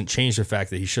is, it doesn't change the fact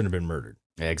that he shouldn't have been murdered.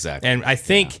 Exactly. And I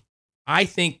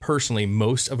think personally,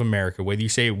 most of America, whether you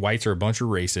say whites are a bunch of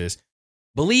racists,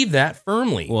 believe that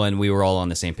firmly. Well, and we were all on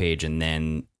the same page, and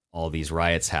then all these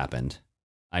riots happened.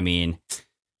 I mean,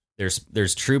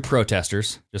 there's true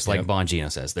protesters, just like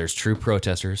Bongino says. There's true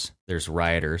protesters. There's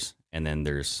rioters, and then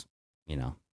there's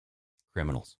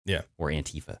criminals. Yeah. Or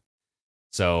Antifa.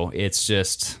 So it's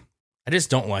just, I just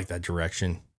don't like that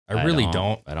direction. I really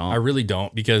don't. I really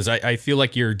don't, because I feel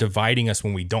like you're dividing us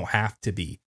when we don't have to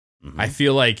be. Mm-hmm. I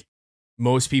feel like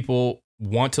most people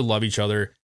want to love each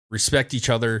other, respect each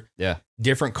other. Yeah.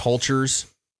 Different cultures.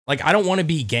 Like, I don't want to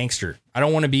be gangster. I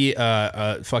don't want to be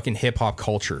a fucking hip hop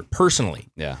culture personally.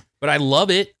 Yeah. But I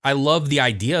love it. I love the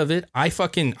idea of it. I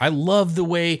love the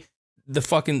way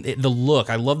the look.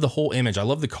 I love the whole image. I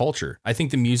love the culture. I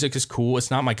think the music is cool. It's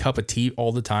not my cup of tea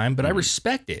all the time, but I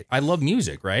respect it. I love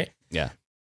music, right? Yeah.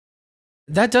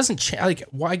 That doesn't change. Like,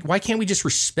 why can't we just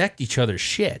respect each other's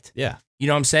shit? Yeah. You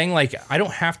know what I'm saying? Like, I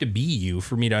don't have to be you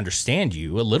for me to understand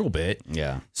you a little bit.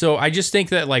 Yeah. So I just think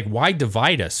that, like, why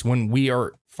divide us when we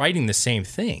are fighting the same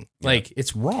thing? Like,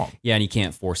 it's wrong. Yeah, and you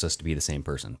can't force us to be the same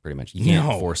person, pretty much. You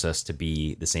can't force us to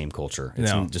be the same culture.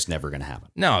 It's just never going to happen.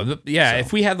 No,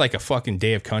 if we had like a fucking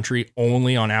Day of Country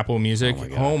only on Apple Music,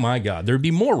 oh my God, there'd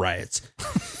be more riots.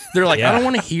 They're like, I don't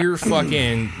want to hear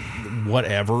fucking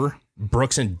whatever,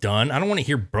 Brooks and Dunn. I don't want to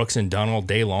hear Brooks and Dunn all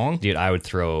day long. Dude, I would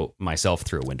throw myself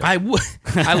through a window. I would.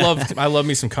 I love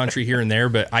me some country here and there,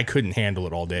 but I couldn't handle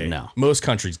it all day. No. Most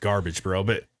country's garbage, bro.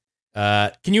 But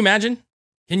can you imagine?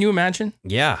 Can you imagine?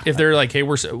 Yeah. If they're like, hey,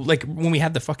 we're like when we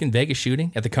had the fucking Vegas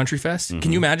shooting at the Country Fest.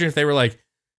 Can you imagine if they were like,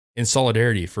 in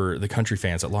solidarity for the country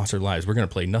fans that lost their lives, we're gonna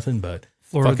play nothing but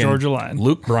Florida Georgia Line.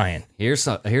 Luke Bryan. Here's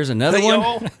another hey, one.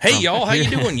 Y'all. Hey y'all, how you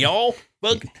doing, y'all?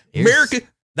 Look, America.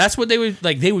 That's what they would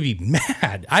like. They would be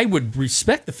mad. I would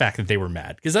respect the fact that they were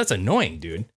mad because that's annoying,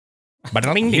 dude. But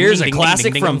here's a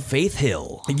classic from Faith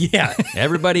Hill. Yeah,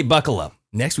 everybody buckle up.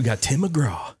 Next, we got Tim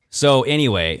McGraw. So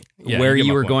anyway, where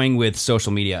you were point. going with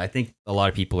social media, I think a lot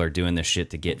of people are doing this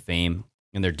shit to get fame,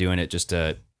 and they're doing it just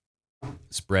to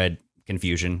spread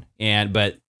confusion.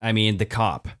 But I mean, the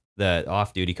cop, the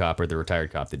off-duty cop or the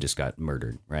retired cop that just got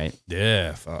murdered, right?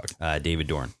 Yeah, fuck. David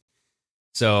Dorn.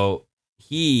 So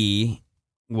he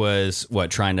was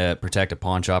trying to protect a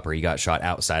pawn shop, or he got shot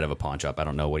outside of a pawn shop. I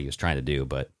don't know what he was trying to do,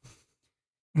 but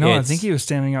no, I think he was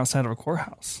standing outside of a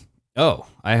courthouse. Oh,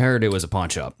 I heard it was a pawn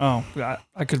shop. Oh,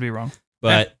 I could be wrong.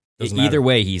 But either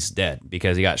way, he's dead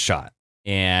because he got shot,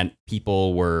 and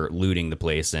people were looting the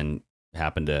place and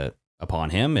happened to upon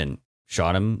him and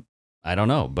shot him. I don't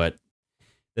know, but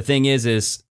the thing is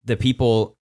the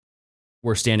people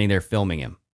were standing there filming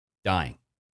him dying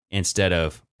instead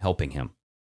of helping him.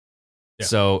 Yeah.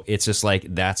 So it's just like,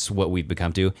 that's what we've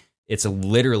become to. It's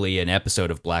literally an episode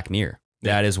of Black Mirror.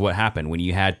 Yeah. That is what happened when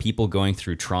you had people going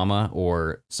through trauma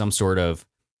or some sort of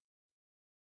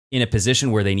in a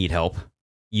position where they need help.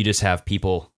 You just have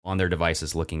people on their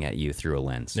devices looking at you through a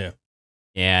lens. Yeah.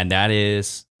 And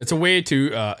it's a way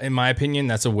to, in my opinion,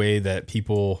 that's a way that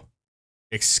people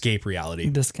escape reality.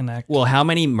 Disconnect. Well, how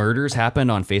many murders happened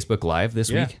on Facebook Live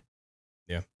this week?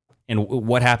 Yeah. And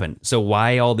what happened? So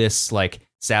why all this like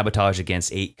sabotage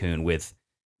against 8kun with,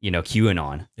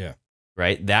 QAnon? Yeah.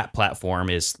 Right. That platform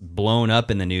is blown up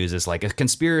in the news as like a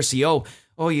conspiracy. Oh,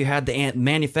 you had the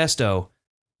manifesto,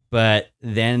 but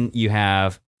then you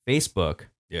have Facebook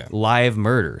live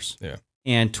murders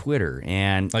and Twitter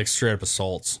and like straight up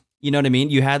assaults. You know what I mean?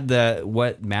 You had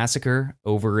the massacre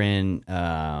over in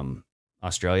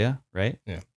Australia, right?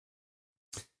 Yeah.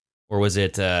 Or was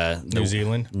it New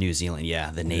Zealand? New Zealand,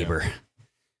 yeah, the neighbor. Yeah.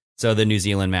 So the New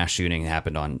Zealand mass shooting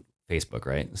happened on Facebook,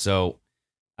 right? So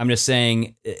I'm just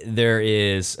saying there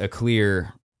is a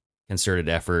clear concerted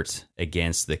effort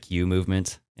against the Q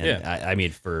movement. And I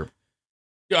mean,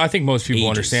 I think most people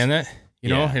understand that,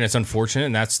 know, and it's unfortunate.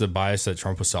 And that's the bias that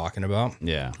Trump was talking about.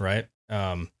 Yeah. Right.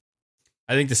 I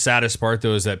think the saddest part,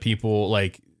 though, is that people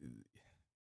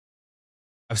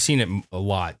I've seen it a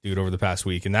lot, dude, over the past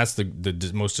week. And that's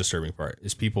the most disturbing part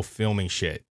is people filming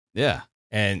shit. Yeah.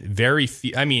 And very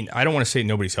few, I mean, I don't want to say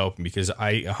nobody's helping because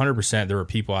 100% there are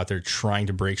people out there trying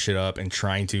to break shit up and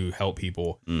trying to help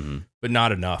people, but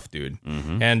not enough, dude.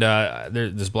 And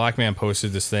this black man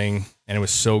posted this thing and it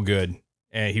was so good.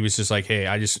 And he was just like, hey,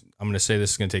 I'm going to say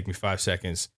this is going to take me 5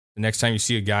 seconds. The next time you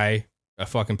see a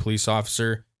fucking police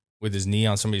officer with his knee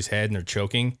on somebody's head and they're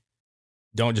choking,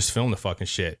 don't just film the fucking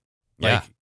shit. Like,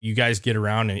 you guys get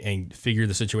around and figure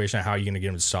the situation out, how you're going to get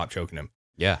him to stop choking him.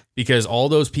 Yeah. Because all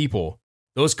those people,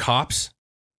 those cops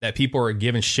that people are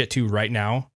giving shit to right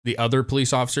now, the other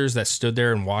police officers that stood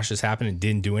there and watched this happen and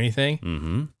didn't do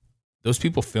anything, those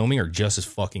people filming are just as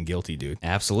fucking guilty, dude.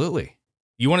 Absolutely.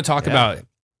 You want to talk about,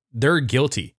 they're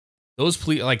guilty. Those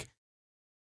police, like,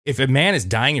 if a man is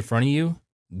dying in front of you,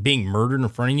 being murdered in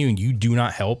front of you, and you do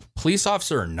not help, police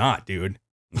officer or not, dude.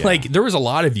 Yeah. Like, there was a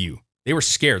lot of you. They were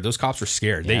scared. Those cops were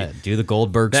scared. Yeah, do the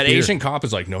Goldberg That spear. Asian cop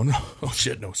is like, no, oh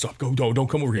shit, no, stop, go, don't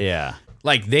come over here. Yeah.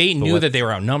 Like, they knew that they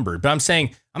were outnumbered. But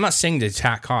I'm not saying to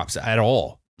attack cops at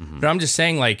all. But I'm just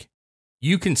saying, like,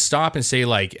 you can stop and say,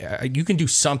 like, you can do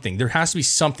something. There has to be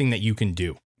something that you can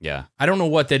do. Yeah. I don't know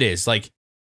what that is. Like,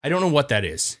 I don't know what that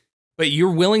is. But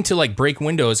you're willing to, like, break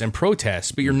windows and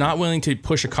protest, but you're not willing to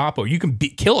push a cop over. You can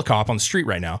kill a cop on the street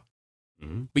right now,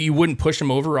 but you wouldn't push him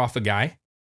over off a guy.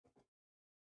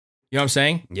 You know what I'm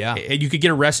saying? Yeah. You could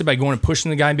get arrested by going and pushing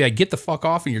the guy and be like, get the fuck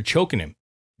off, and you're choking him.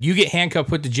 You get handcuffed,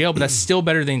 put to jail, but that's still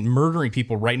better than murdering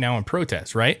people right now in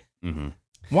protest, right?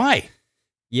 Why?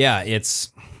 Yeah,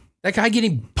 it's... That guy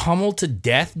getting pummeled to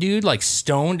death, dude, like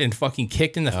stoned and fucking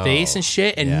kicked in the face and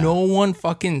shit, and no one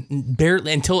fucking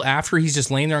barely, until after he's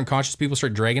just laying there unconscious, people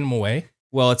start dragging him away.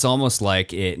 Well, it's almost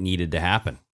like it needed to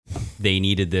happen. They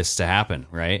needed this to happen,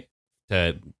 right?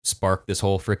 To spark this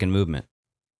whole freaking movement.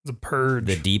 The purge.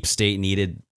 The deep state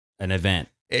needed an event.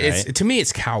 It's to me,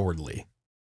 it's cowardly.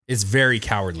 It's very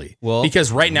cowardly. Well,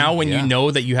 because right now, when you know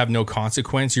that you have no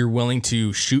consequence, you're willing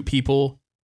to shoot people.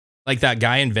 Like that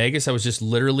guy in Vegas that was just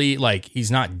literally like, he's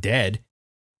not dead,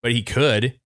 but he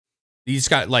could. He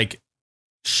just got like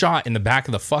shot in the back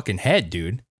of the fucking head,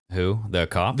 dude. Who? The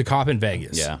cop? The cop in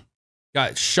Vegas. Yeah.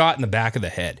 Got shot in the back of the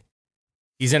head.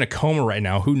 He's in a coma right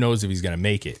now. Who knows if he's going to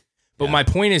make it? But my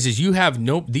point is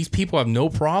these people have no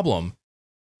problem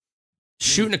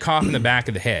shooting a cop in the back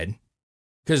of the head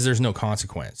because there's no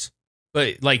consequence.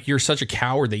 But like, you're such a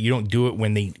coward that you don't do it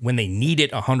when they need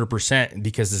it 100%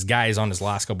 because this guy is on his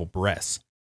last couple breaths.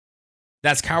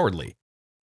 That's cowardly,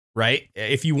 right?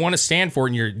 If you want to stand for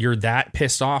it and you're that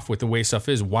pissed off with the way stuff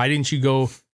is, why didn't you go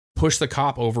push the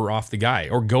cop over off the guy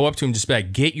or go up to him just be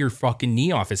like, get your fucking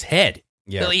knee off his head?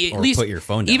 Yeah, at or least, put your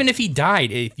phone down. Even if he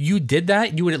died, if you did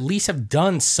that, you would at least have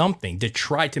done something to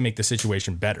try to make the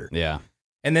situation better. Yeah.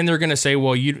 And then they're going to say,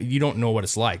 well, you don't know what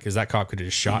it's like because that cop could have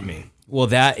just shot me. Well,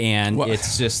 that and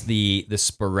it's just the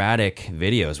sporadic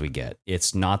videos we get.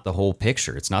 It's not the whole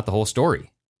picture. It's not the whole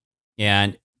story.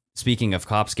 And speaking of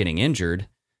cops getting injured,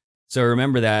 so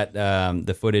remember that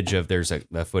the footage of there's a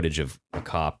footage of a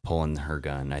cop pulling her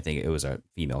gun. I think it was a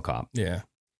female cop. Yeah.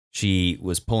 She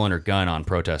was pulling her gun on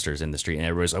protesters in the street, and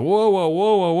everybody's like, whoa, whoa,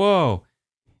 whoa, whoa, whoa.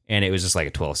 And it was just like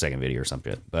a 12-second video or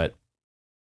something. But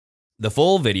the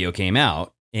full video came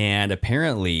out, and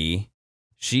apparently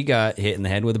she got hit in the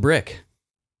head with a brick.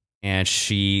 And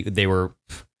they were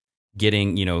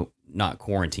getting, not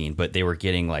quarantined, but they were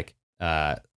getting like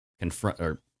just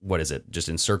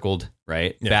encircled,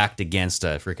 right? Yeah. Backed against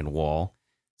a freaking wall.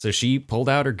 So she pulled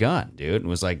out her gun, dude, and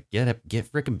was like, get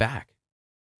freaking back.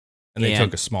 And they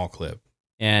took a small clip.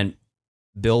 And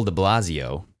Bill de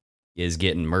Blasio is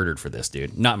getting murdered for this,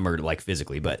 dude. Not murdered like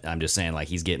physically, but I'm just saying like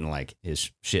he's getting like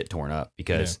his shit torn up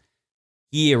because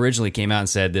he originally came out and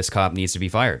said this cop needs to be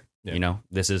fired. Yeah.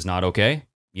 This is not okay.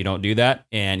 You don't do that.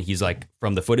 And he's like,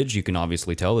 from the footage, you can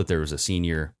obviously tell that there was a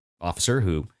senior officer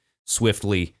who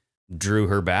swiftly drew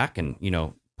her back and,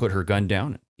 put her gun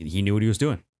down. He knew what he was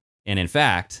doing. And in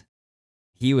fact,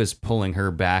 he was pulling her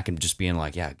back and just being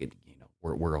like, yeah,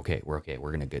 we're okay. We're okay.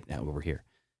 We're going to get now over here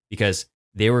because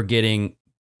they were getting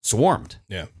swarmed.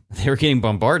 Yeah. They were getting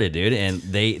bombarded, dude. And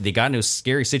they got into a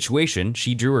scary situation.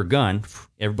 She drew her gun.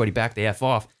 Everybody backed the F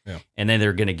off. Yeah. And then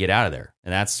they're going to get out of there.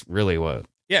 And that's really what.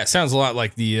 Yeah. It sounds a lot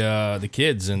like the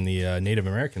kids in the Native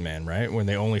American Man, right? When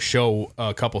they only show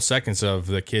a couple seconds of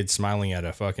the kid smiling at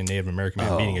a fucking Native American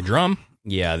man beating a drum.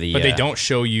 Yeah. But they don't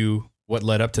show you what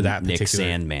led up to that Nick particular.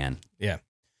 Sandman. Yeah.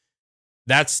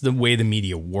 That's the way the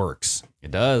media works. It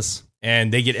does.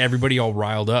 And they get everybody all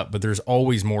riled up, but there's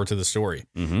always more to the story,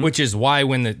 which is why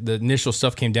when the initial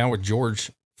stuff came down with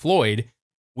George Floyd,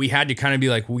 we had to kind of be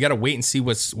like, we got to wait and see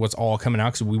what's all coming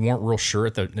out because we weren't real sure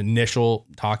at the initial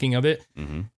talking of it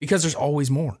because there's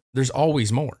always more. There's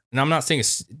always more. And I'm not saying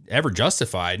it's ever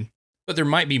justified, But there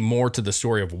might be more to the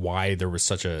story of why there was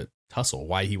such a tussle,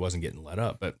 why he wasn't getting let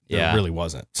up, but there really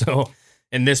wasn't. So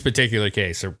in this particular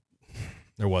case,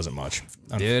 there wasn't much.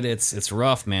 Dude, it's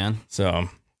rough, man. So,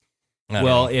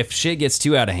 well, if shit gets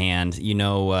too out of hand, you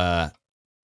know,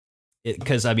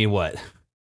 because I mean, what?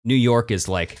 New York is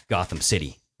like Gotham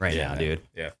City right now, dude.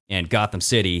 Yeah. And Gotham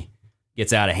City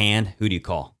gets out of hand. Who do you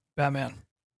call? Batman.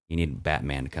 You need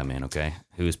Batman to come in, okay?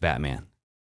 Who's Batman?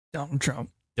 Donald Trump.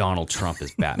 Donald Trump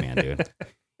is Batman, dude.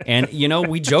 And, you know,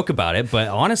 we joke about it, but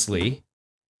honestly,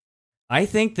 I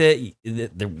think that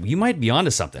you might be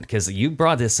onto something because you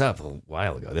brought this up a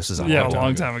while ago. This was a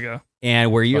long time ago.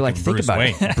 And where you're Fucking like, think Bruce about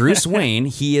Wayne. it. Bruce Wayne,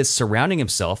 he is surrounding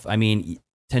himself. I mean,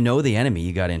 to know the enemy,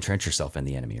 you got to entrench yourself in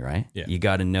the enemy, right? Yeah. You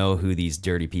got to know who these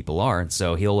dirty people are. And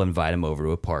so he'll invite them over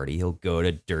to a party. He'll go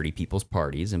to dirty people's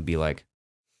parties and be like,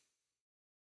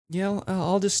 yeah,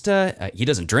 I'll just, he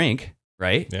doesn't drink,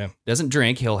 right? Yeah. Doesn't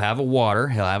drink. He'll have a water.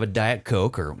 He'll have a Diet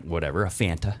Coke or whatever, a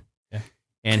Fanta. Yeah.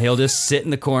 And he'll just sit in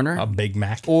the corner. A Big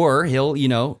Mac. Or he'll, you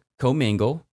know,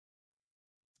 commingle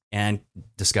and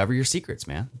discover your secrets,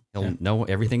 man. He'll know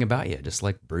everything about you, just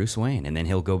like Bruce Wayne. And then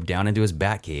he'll go down into his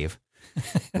bat cave.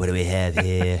 What do we have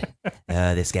here?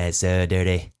 Oh, this guy's so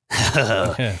dirty.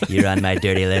 Oh, you're on my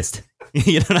dirty list.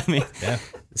 You know what I mean? Yeah.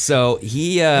 So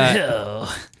he,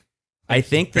 I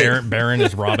think that Baron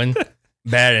is Robin.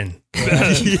 Baron.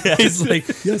 Yes. He's like,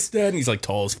 yes, Dad. And he's like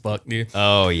tall as fuck, dude.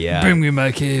 Oh yeah. Bring me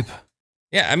my cape.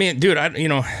 Yeah, I mean, dude,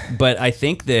 But I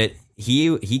think that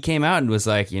he came out and was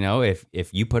like, you know, if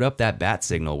you put up that bat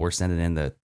signal, we're sending in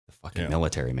the fucking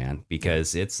military, man,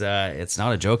 because it's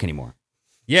not a joke anymore.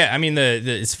 Yeah, I mean,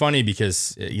 it's funny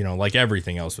because, you know, like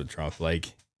everything else with Trump,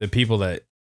 like the people that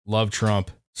love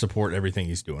Trump support everything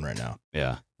he's doing right now.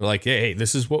 Yeah. They're like, hey,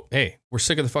 this is we're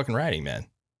sick of the fucking rioting, man.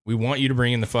 We want you to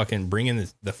bring in the fucking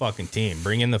team,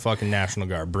 bring in the fucking National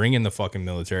Guard, bring in the fucking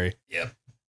military. Yep.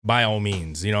 By all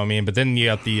means, you know what I mean? But then you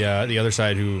got the other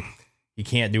side who he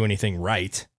can't do anything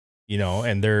right, you know,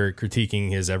 and they're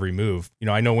critiquing his every move. You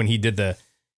know, I know when he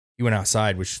went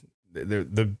outside, which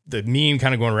the meme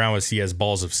kind of going around was he has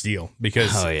balls of steel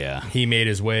because he made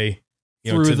his way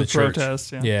through to the church.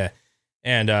 protest. Yeah.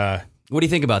 And what do you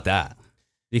think about that?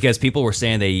 Because people were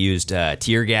saying they used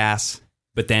tear gas,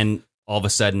 but then all of a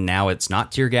sudden now it's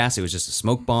not tear gas. It was just a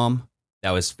smoke bomb.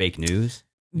 That was fake news.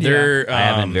 I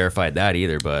haven't verified that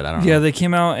either, but I don't know. Yeah, they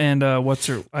came out and I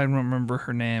don't remember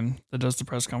her name that does the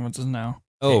press conferences now.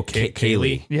 Oh,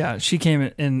 Kaylee. Yeah, she came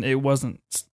in and it wasn't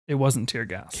tear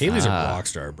gas. Kaylee's a rock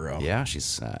star, bro. Yeah,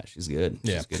 she's good.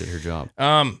 She's good at her job.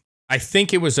 I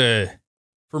think it was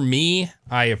for me,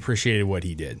 I appreciated what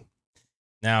he did.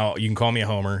 Now, you can call me a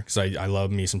homer because I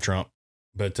love me some Trump,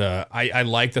 but I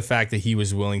like the fact that he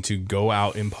was willing to go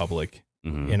out in public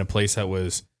in a place that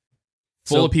was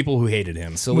full of people who hated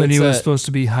him. So when he was supposed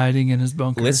to be hiding in his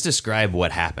bunker. Let's describe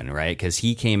what happened, right? Because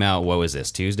he came out, what was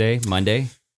this, Monday?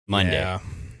 Yeah.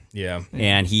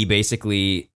 And he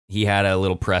basically, he had a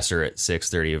little presser at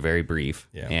 6:30, a very brief,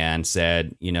 and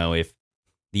said, you know, if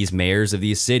these mayors of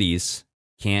these cities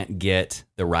can't get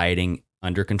the rioting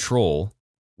under control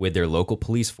with their local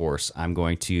police force, I'm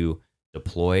going to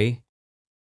deploy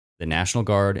the National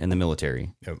Guard and the military.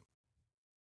 Yep.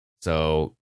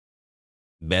 So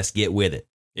best get with it,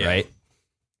 right?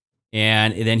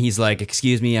 And then he's like,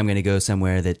 excuse me, I'm going to go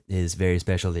somewhere that is very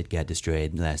special that got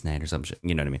destroyed last night or some shit.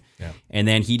 You know what I mean? Yeah. And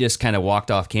then he just kind of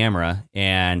walked off camera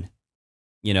and,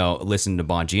 you know, listened to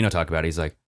Bongino talk about it. He's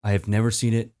like, I have never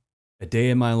seen it a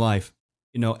day in my life.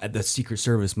 You know, the Secret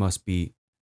Service must be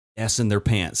S-ing their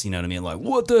pants. You know what I mean? Like,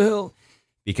 what the hell?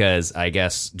 Because I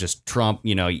guess just Trump,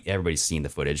 you know, everybody's seen the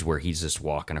footage where he's just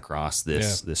walking across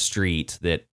this street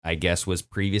that I guess was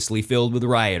previously filled with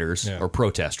rioters or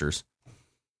protesters.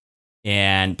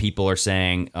 And people are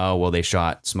saying, oh, well, they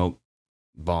shot smoke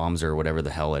bombs or whatever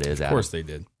the hell it is. Of course they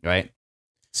did. Right?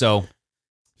 So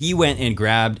he went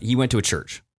to a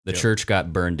church. The church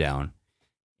got burned down.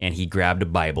 And he grabbed a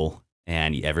Bible.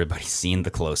 And everybody's seen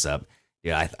the close-up.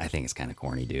 Yeah, I think it's kind of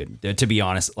corny, dude. To be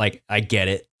honest, like, I get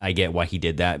it. I get why he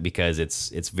did that because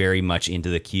it's very much into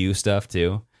the Q stuff,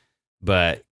 too.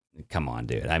 But come on,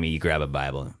 dude. I mean, you grab a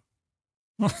Bible.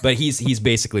 But he's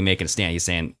basically making a stand. He's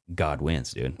saying God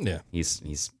wins, dude. Yeah.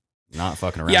 He's not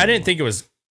fucking around. Yeah, I didn't think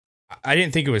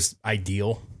it was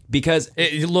ideal because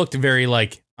it looked very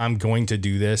like I'm going to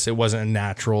do this. It wasn't a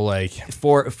natural like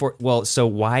so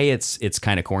why it's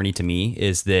kind of corny to me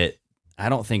is that I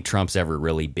don't think Trump's ever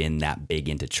really been that big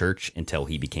into church until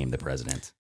he became the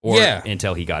president or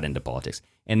until he got into politics.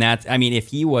 And that, I mean, if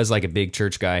he was like a big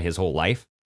church guy his whole life,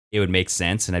 it would make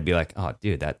sense. And I'd be like, oh,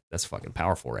 dude, that's fucking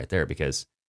powerful right there because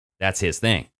that's his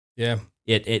thing. Yeah.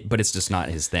 But it's just not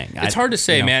his thing. It's hard to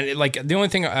say, man. Like the only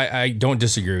thing I don't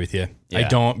disagree with you. Yeah. I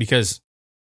don't, because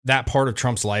that part of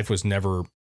Trump's life was never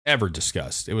ever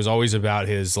discussed. It was always about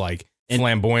his like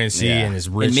flamboyancy and his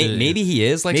riches. And maybe he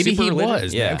is like maybe super he religious.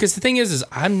 was, yeah. Because the thing is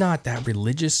I'm not that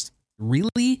religious,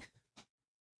 really,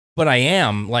 but I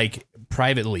am like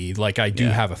privately. Like I do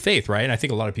have a faith, right? And I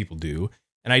think a lot of people do.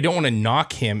 And I don't want to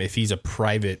knock him if he's a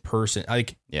private person.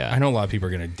 Like, I know a lot of people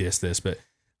are going to diss this, but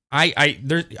I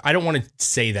don't want to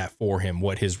say that for him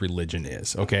what his religion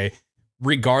is. Okay,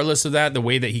 regardless of that, the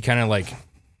way that he kind of like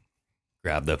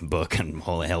grabbed the book and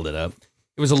held it up,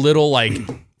 it was a little like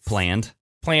planned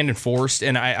and forced,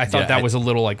 and I thought that was a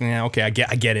little like, okay, I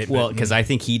get it. Well, because I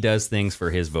think he does things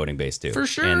for his voting base too, for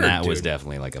sure, and that was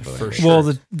definitely like a voting base. Sure.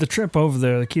 Well, the trip over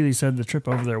there, like Keely said, the trip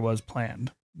over there was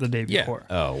planned the day before.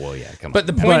 Oh well, yeah. Come on. But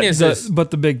the point is,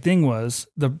 but the big thing was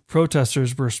the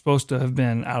protesters were supposed to have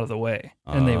been out of the way,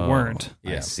 and they weren't.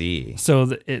 Yeah. I see.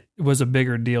 So it was a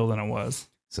bigger deal than it was.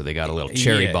 So they got a little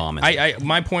cherry bomb.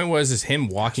 My point was him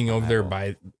walking over there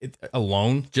by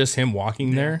alone, just him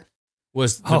walking there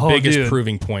was the biggest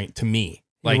proving point to me.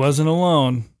 Like, he wasn't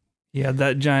alone. He had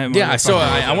that giant. Yeah. So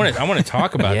I want to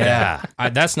talk about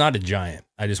that. That's not a giant.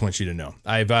 I just want you to know.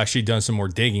 I've actually done some more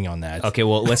digging on that. Okay.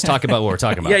 Well, let's talk about what we're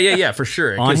talking about. Yeah, for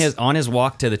sure. On his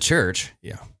walk to the church.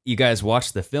 Yeah. You guys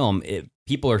watched the film.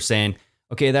 People are saying,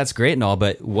 okay, that's great and all,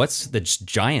 but what's the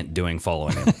giant doing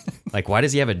following him? Like, why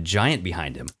does he have a giant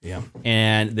behind him? Yeah.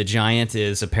 And the giant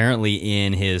is apparently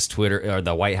in his Twitter, or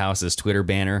the White House's Twitter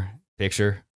banner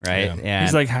picture, right? Yeah. And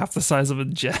he's like half the size of a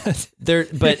jet.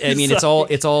 But I mean, it's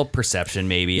all perception,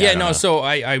 maybe. Yeah, no. So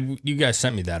you guys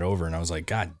sent me that over, and I was like,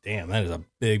 God damn, that is a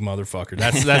big motherfucker.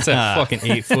 That's a fucking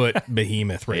 8-foot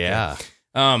behemoth, right? Yeah.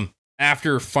 There.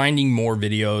 After finding more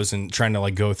videos and trying to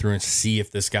like go through and see if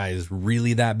this guy is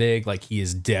really that big, like he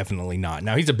is definitely not.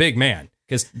 Now he's a big man.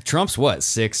 Because Trump's what,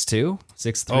 6'2",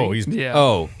 6'3"? Oh,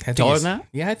 he's taller than that?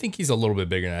 Yeah, I think he's a little bit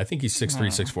bigger than that. I think he's 6'3",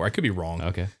 6'4". I could be wrong.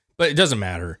 Okay. But it doesn't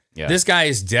matter. Yeah. This guy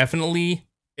is definitely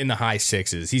in the high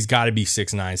sixes. He's got to be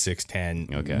 6'9",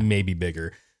 6'10", maybe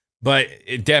bigger. But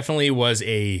it definitely was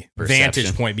a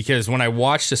vantage point, because when I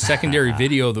watched the secondary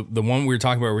video, the one we were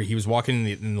talking about where he was walking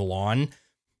in the lawn,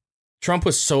 Trump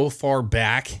was so far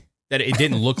back that it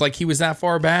didn't look like he was that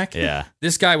far back. Yeah.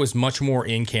 This guy was much more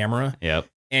in camera. Yep.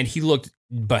 And he looked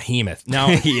behemoth. Now,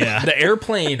 the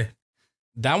airplane,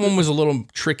 that one was a little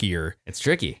trickier. It's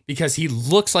tricky because he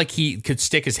looks like he could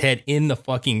stick his head in the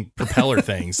fucking propeller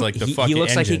things, like the fucking. He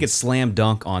looks engines. like he could slam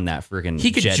dunk on that freaking.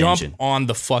 He could jet jump engine. on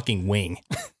the fucking wing,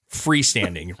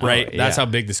 freestanding. Right, that's how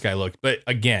big this guy looked. But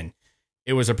again,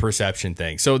 it was a perception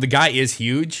thing. So the guy is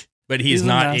huge, but he's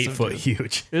not 8 foot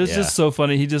huge. It was just so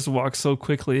funny. He just walks so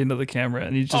quickly into the camera,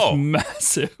 and he's just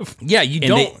massive. Yeah,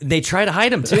 They try to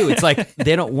hide him too. It's like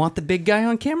they don't want the big guy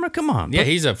on camera. Come on. Yeah,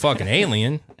 he's a fucking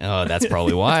alien. Oh, that's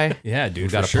probably why. Yeah, dude. We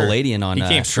got a Palladian on. He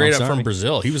came straight Trump's up from army.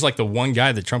 Brazil. He was like the one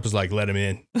guy that Trump was like, "Let him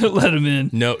in, let him in."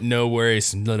 No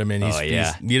worries, let him in.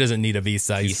 He doesn't need a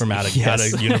visa. He's from out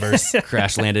of universe.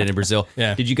 Crash landed in Brazil.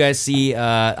 Yeah. Did you guys see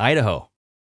Idaho?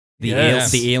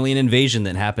 The alien invasion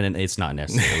that happened. And it's not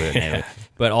necessarily an alien,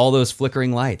 but all those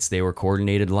flickering lights. They were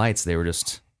coordinated lights. They were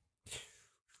just.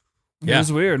 It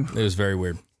was weird. It was very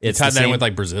weird. It's tied that in with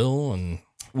like Brazil and.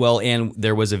 Well, and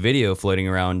there was a video floating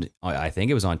around. I think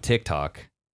it was on TikTok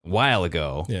a while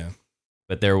ago. Yeah.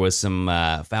 But there was some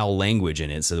foul language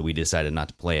in it, so that we decided not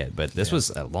to play it. But this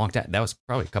was a long time. That was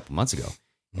probably a couple months ago.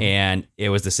 Mm-hmm. And it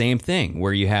was the same thing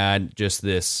where you had just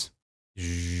this.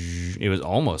 It was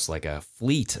almost like a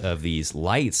fleet of these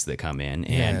lights that come in,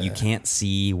 and you can't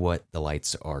see what the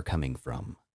lights are coming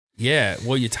from. Yeah.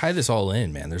 Well, you tie this all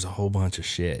in, man. There's a whole bunch of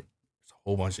shit. There's a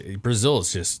whole bunch of. Brazil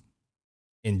is just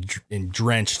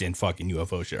drenched in fucking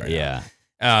UFO shit right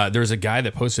now. There's a guy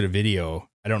that posted a video.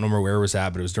 I don't remember where it was at,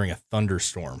 but it was during a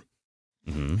thunderstorm.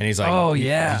 Mm-hmm. And he's like, "Oh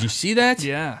yeah, did you see that?"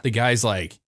 Yeah. The guy's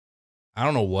like, "I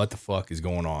don't know what the fuck is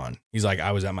going on." He's like,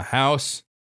 "I was at my house.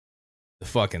 The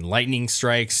fucking lightning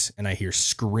strikes, and I hear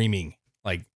screaming,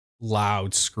 like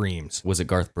loud screams." Was it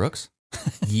Garth Brooks?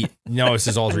 No, this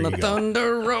is alter ego.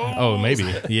 Thunder rolls. Oh, maybe.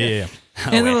 Yeah.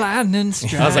 And the lightning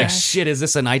strikes. I was like, shit, is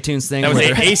this an iTunes thing? That was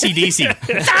AC/DC.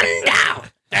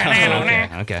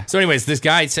 Thunder. Okay. So, anyways, this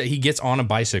guy said he gets on a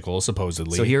bicycle,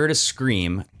 supposedly. So he heard a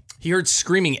scream. He heard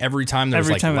screaming every time there was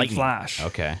like lightning. It flash.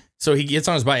 Okay. So he gets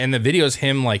on his bike, and the video is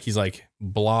him like he's like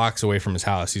blocks away from his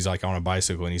house. He's like on a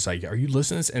bicycle, and he's like, "Are you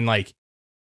listening to this?" And like,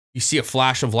 you see a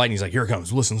flash of light, and he's like, "Here it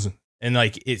comes! Listen!" And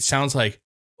like, it sounds like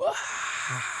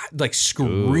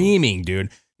screaming, dude.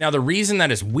 Now the reason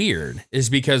that is weird is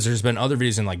because there's been other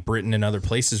videos in like Britain and other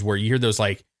places where you hear those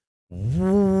like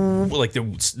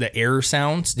the air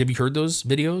sounds. Have you heard those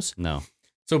videos? No.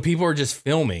 So people are just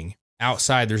filming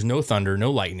outside. There's no thunder,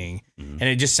 no lightning, and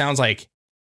it just sounds like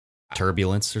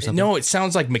turbulence or something. No, it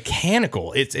sounds like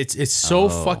mechanical. It's so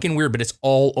fucking weird, but it's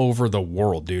all over the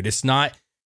world, dude. It's not.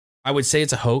 I would say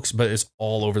it's a hoax, but it's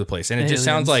all over the place, and it just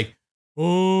sounds like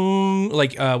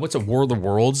what's a War of the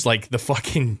Worlds, like the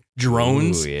fucking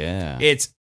drones. Ooh, yeah,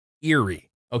 it's eerie.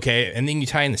 Okay, and then you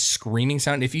tie in the screaming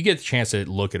sound. If you get the chance to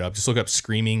look it up, just look up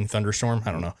screaming thunderstorm.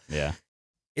 I don't know. Yeah.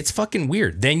 It's fucking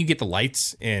weird. Then you get the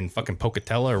lights in fucking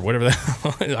Pocatello or whatever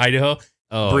the Idaho.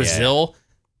 Oh, Brazil. Yeah.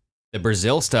 The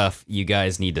Brazil stuff, you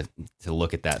guys need to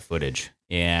look at that footage.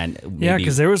 And yeah,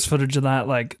 because there was footage of that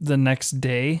like the next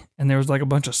day, and there was like a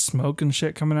bunch of smoke and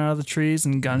shit coming out of the trees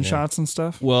and gunshots and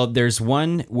stuff. Well, there's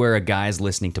one where a guy's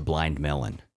listening to Blind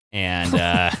Melon, and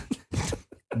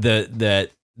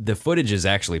the footage is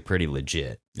actually pretty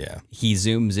legit. Yeah. He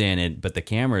zooms in, but the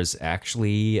camera's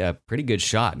actually a pretty good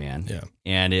shot, man. Yeah.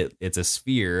 And it's a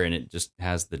sphere, and it just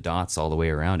has the dots all the way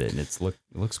around it, and it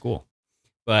looks cool.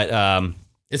 But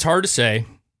it's hard to say,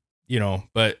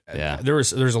 but yeah.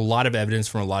 there's a lot of evidence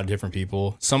from a lot of different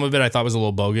people. Some of it I thought was a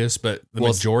little bogus, but the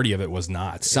majority of it was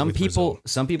not. Some people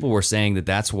were saying that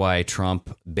that's why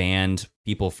Trump banned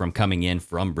people from coming in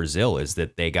from Brazil, is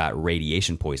that they got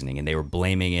radiation poisoning, and they were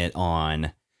blaming it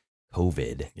on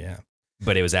COVID. Yeah.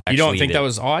 But it was actually... You don't think that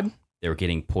was odd? They were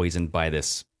getting poisoned by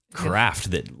this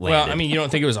craft that landed. Well, I mean, you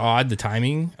don't think it was odd, the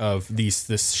timing of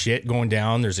this shit going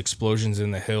down? There's explosions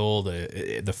in the hill.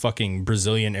 The fucking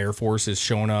Brazilian Air Force is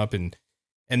showing up, and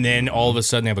then all of a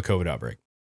sudden they have a COVID outbreak.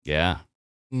 Yeah.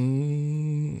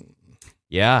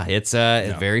 Yeah, it's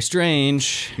very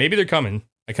strange. Maybe they're coming.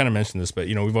 I kind of mentioned this, but,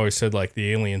 we've always said, like,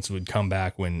 the aliens would come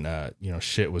back when,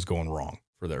 shit was going wrong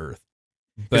for the Earth.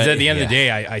 Because at the end of the day,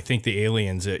 I think the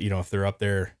aliens, if they're up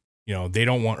there, they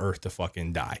don't want Earth to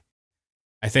fucking die.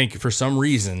 I think for some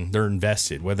reason they're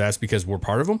invested, whether that's because we're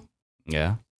part of them.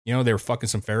 Yeah. They were fucking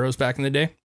some pharaohs back in the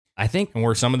day. I think. And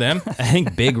we're some of them. I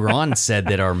think Big Ron said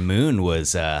that our moon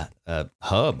was a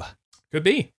hub. Could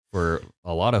be. For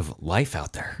a lot of life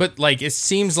out there. But like, it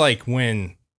seems like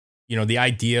when, the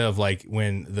idea of like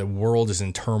when the world is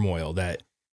in turmoil, that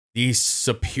these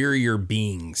superior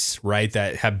beings, right,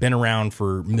 that have been around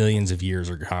for millions of years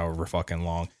or however fucking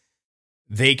long,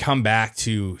 they come back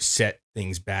to set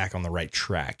things back on the right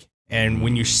track. And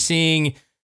when you're seeing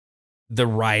the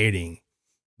rioting,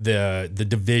 the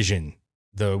division,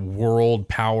 the world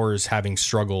powers having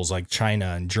struggles like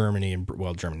China and Germany, and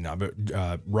Germany not, but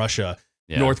Russia,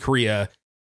 North Korea,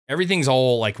 everything's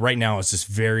all like right now it's just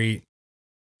very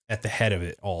at the head of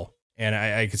it all. And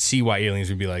I could see why aliens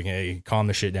would be like, hey, calm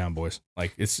the shit down, boys.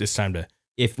 Like, it's time to...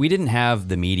 If we didn't have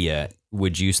the media,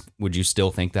 would you still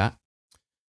think that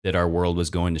our world was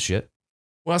going to shit?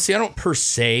 Well, see, I don't per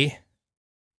se.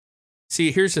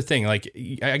 See, here's the thing. Like,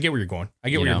 I get where you're going.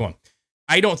 You're going.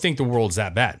 I don't think the world's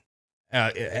that bad.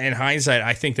 In hindsight,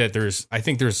 I think there's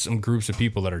some groups of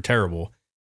people that are terrible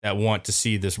that want to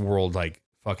see this world like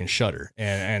fucking shudder.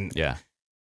 And yeah,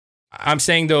 I'm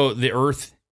saying though, the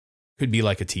Earth could be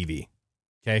like a TV.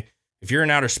 Okay. If you're in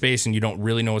outer space and you don't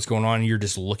really know what's going on, and you're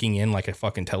just looking in like a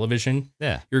fucking television.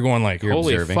 Yeah. You're going like, you're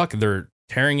holy observing. fuck, they're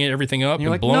tearing everything up and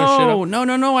you're like, blowing shit up.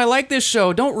 No, I like this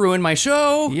show. Don't ruin my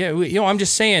show. Yeah, I'm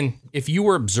just saying, if you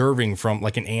were observing from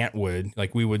like an ant would,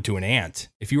 like we would to an ant,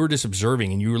 if you were just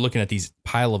observing and you were looking at these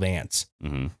pile of ants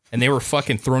and they were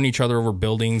fucking throwing each other over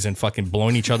buildings and fucking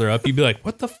blowing each other up, you'd be like,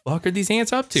 what the fuck are these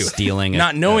ants up to? Stealing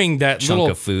not knowing that chunk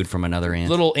of food from another ant.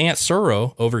 Little Aunt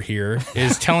Soro over here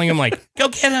is telling him like, go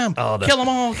get him, kill them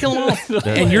all.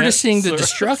 And you're just seeing the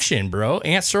destruction, bro.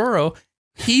 Aunt Soro.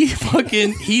 He's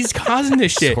causing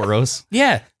this shit. Soros?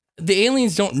 Yeah. The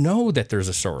aliens don't know that there's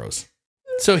a Soros.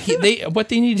 So what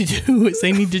they need to do is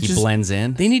they need to he blends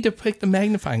in. They need to put the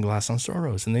magnifying glass on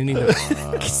Soros, and they need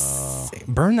to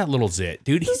burn that little zit.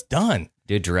 Dude, he's done.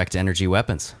 Dude, direct energy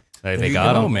weapons. They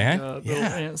got him, him, man.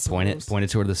 Yeah. Pointed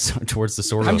towards the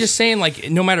Soros. I'm just saying, like,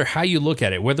 no matter how you look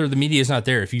at it, whether the media is not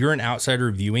there, if you're an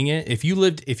outsider viewing it, if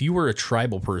you were a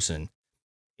tribal person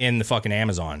in the fucking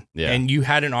Amazon, and you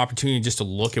had an opportunity just to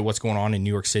look at what's going on in New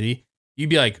York City,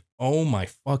 you'd be like, oh my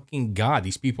fucking God,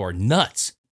 these people are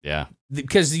nuts. Yeah.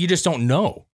 Because you just don't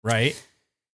know, right?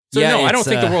 So yeah, no, I don't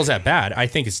think the world's that bad. I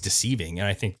think it's deceiving, and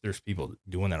I think there's people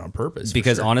doing that on purpose.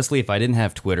 Because honestly, if I didn't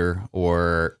have Twitter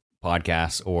or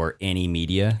podcasts or any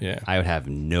media, I would have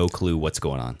no clue what's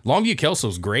going on. Longview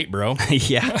Kelso's great, bro.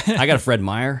 Yeah. I got a Fred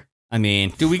Meyer. I mean,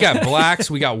 dude, we got blacks,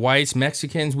 we got whites,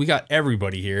 Mexicans, we got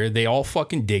everybody here. They all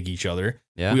fucking dig each other.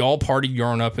 Yeah. We all partied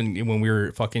growing up, and when we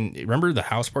were fucking, remember the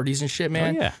house parties and shit,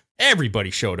 man? Oh, yeah.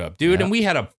 Everybody showed up, dude, and we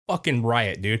had a fucking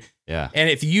riot, dude. Yeah. And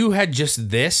if you had just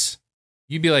this,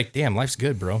 you'd be like, damn, life's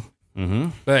good, bro.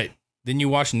 Mm-hmm. But then you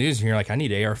watch the news and you're like, I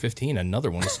need AR-15,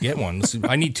 another one. Let's get one.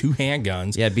 I need 2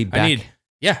 handguns. Yeah, it'd be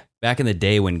back in the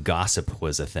day when gossip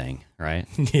was a thing, right?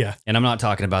 Yeah. And I'm not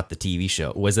talking about the TV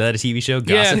show. Was that a TV show?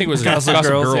 Gossip? Yeah, I think it was Gossip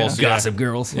Girls. Yeah. Gossip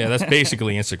Girls. Yeah, that's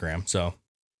basically Instagram. So,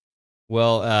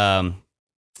 well,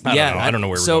 I don't know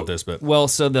where we're going with this, but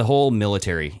so the whole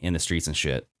military in the streets and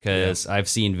shit. Because I've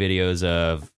seen videos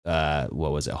of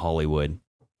what was it, Hollywood?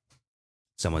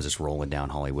 Someone's just rolling down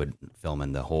Hollywood,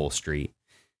 filming the whole street,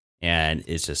 and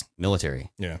it's just military.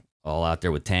 Yeah, all out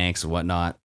there with tanks and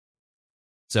whatnot.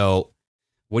 So,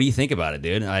 what do you think about it,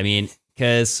 dude? I mean,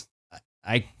 because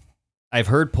I've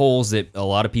heard polls that a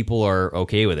lot of people are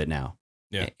okay with it now.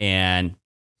 Yeah, and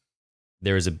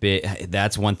there's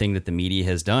that's one thing that the media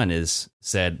has done is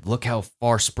said, look how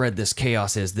far spread this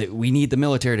chaos is, that we need the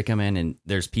military to come in. And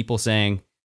there's people saying,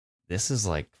 this is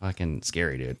like fucking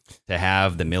scary, dude, to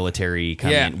have the military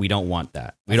come in. We don't want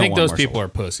that. I think those people are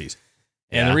pussies.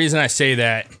 And the reason I say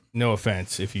that, no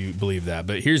offense if you believe that,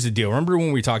 but here's the deal. Remember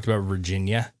when we talked about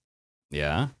Virginia?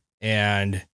 Yeah.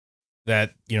 And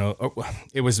that,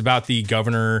 it was about the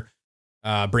governor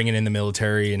bringing in the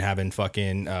military and having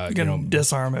fucking,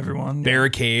 disarm everyone.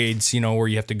 Barricades, where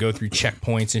you have to go through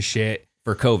checkpoints and shit.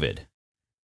 For COVID.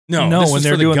 No, when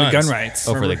they're doing the gun rights.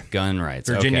 Oh, for the gun rights.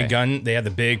 Virginia gun, they had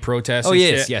the big protests. Oh, and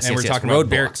yes, shit, yes, and yes. we're talking about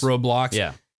roadblocks.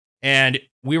 Yeah. And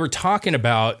we were talking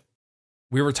about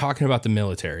the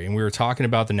military, and we were talking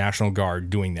about the National Guard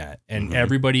doing that. And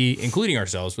everybody, including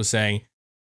ourselves, was saying,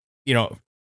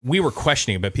 we were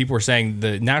questioning, but people were saying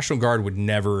the National Guard would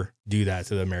never do that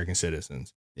to the American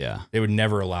citizens. Yeah. They would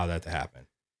never allow that to happen.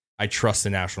 I trust the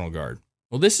National Guard.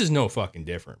 Well, this is no fucking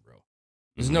different, bro.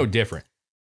 This is no different.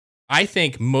 I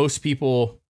think most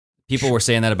people were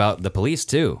saying that about the police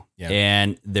too. Yeah.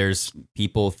 And there's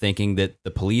people thinking that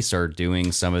the police are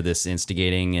doing some of this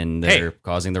instigating and they're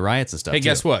causing the riots and stuff. Hey,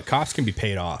 guess what? Cops can be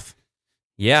paid off.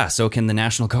 Yeah, so can the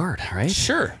National Guard, right?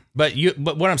 Sure. But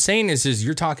what I'm saying is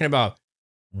you're talking about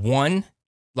one,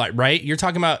 right? You're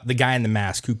talking about the guy in the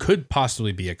mask who could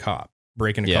possibly be a cop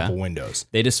breaking a couple windows.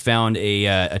 They just found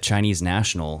a Chinese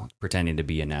national pretending to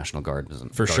be a National Guardsman.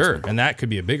 For sure. And that could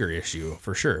be a bigger issue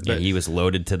for sure. But he was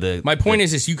loaded to the... My point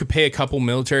is you could pay a couple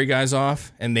military guys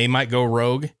off and they might go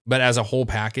rogue, but as a whole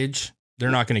package,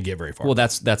 they're not going to get very far. Well,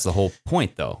 that's the whole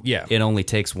point, though. Yeah. It only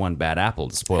takes one bad apple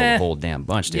to spoil the whole damn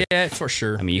bunch, dude. Yeah, for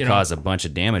sure. I mean, you cause a bunch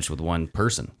of damage with one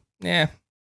person. Yeah.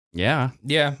 Yeah.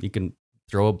 Yeah. You can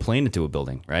throw a plane into a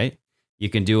building, right? You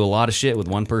can do a lot of shit with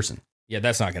one person. Yeah,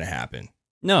 that's not going to happen.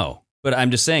 No, but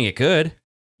I'm just saying it could.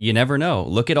 You never know.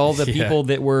 Look at all the people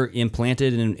that were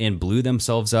implanted and blew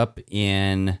themselves up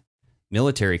in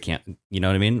military camp. You know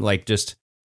what I mean? Like just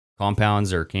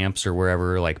compounds or camps or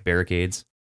wherever, like barricades.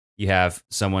 You have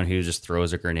someone who just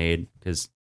throws a grenade because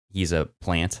he's a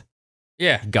plant.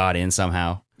 Yeah. Got in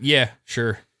somehow. Yeah,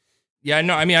 sure. Yeah,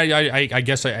 no, I mean, I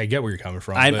guess I get where you're coming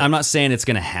from. I'm not saying it's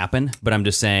going to happen, but I'm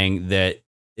just saying that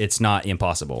it's not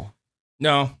impossible.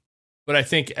 No, but I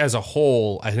think as a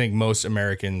whole, I think most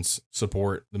Americans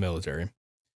support the military,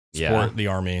 support the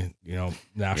Army,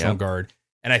 National Guard.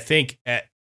 And I think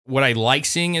what I like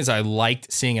seeing is I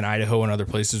liked seeing in Idaho and other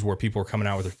places where people are coming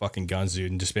out with their fucking guns, dude,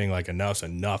 and just being like, enough's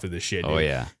enough of this shit, dude. Oh,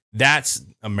 yeah. That's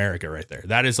America right there.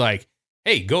 That is like,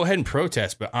 hey, go ahead and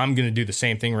protest, but I'm going to do the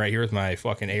same thing right here with my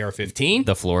fucking AR-15.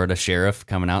 The Florida sheriff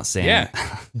coming out saying,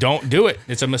 don't do it.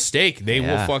 It's a mistake. They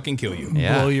will fucking kill you.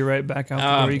 Blow you right back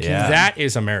out where you can. That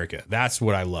is America. That's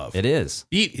what I love. It is.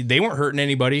 They weren't hurting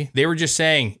anybody. They were just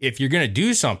saying, if you're going to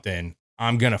do something,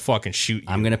 I'm going to fucking shoot you.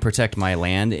 I'm going to protect my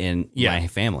land and my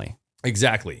family.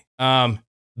 Exactly.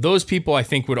 Those people, I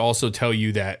think, would also tell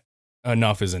you that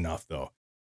enough is enough, though.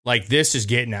 Like, this is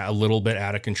getting a little bit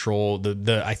out of control.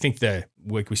 I think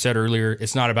like we said earlier,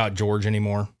 it's not about George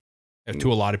anymore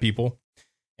to a lot of people.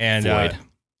 And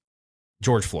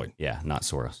George Floyd. Yeah, not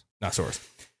Soros. Not Soros.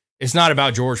 It's not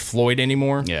about George Floyd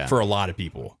anymore for a lot of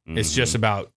people. Mm-hmm. It's just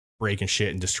about breaking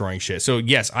shit and destroying shit. So,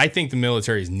 yes, I think the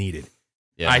military is needed.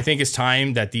 Yeah. I think it's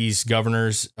time that these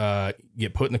governors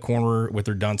get put in the corner with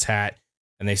their dunce hat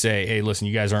and they say, hey, listen,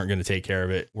 you guys aren't going to take care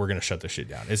of it. We're going to shut this shit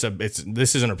down. This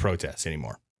isn't a protest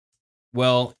anymore.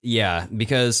 Well, yeah,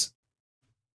 because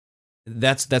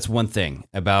that's one thing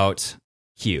about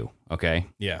Q, okay?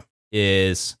 Yeah.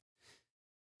 Is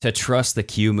to trust the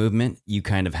Q movement, you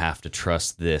kind of have to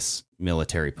trust this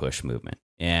military push movement.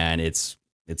 And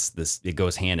it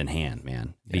goes hand in hand,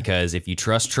 man. Yeah. Because if you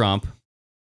trust Trump,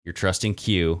 you're trusting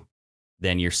Q,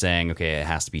 then you're saying, okay, it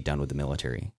has to be done with the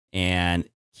military. And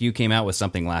Q came out with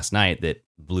something last night that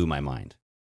blew my mind.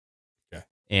 Okay.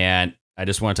 And I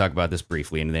just want to talk about this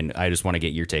briefly, and then I just want to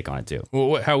get your take on it too.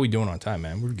 Well, how are we doing on time,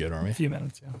 man? We're good, aren't we? A few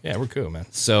minutes, yeah. Yeah, we're cool, man.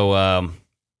 So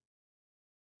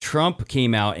Trump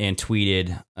came out and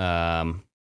tweeted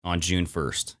on June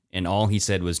 1st, and all he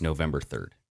said was November 3rd.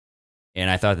 And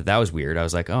I thought that was weird. I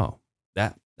was like, oh,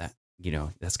 that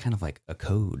that's kind of like a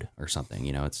code or something.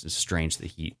 It's just strange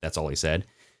that that's all he said.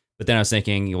 But then I was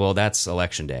thinking, well, that's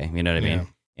election day. You know what I mean?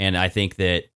 And I think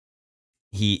that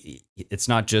it's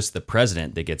not just the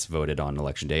president that gets voted on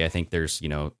election day. I think there's,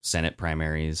 Senate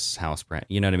primaries, House,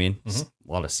 you know what I mean? A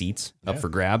lot of seats up for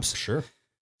grabs. Sure.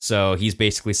 So he's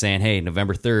basically saying, hey,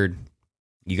 November 3rd,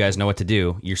 you guys know what to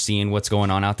do. You're seeing what's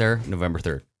going on out there. November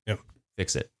 3rd. Yep.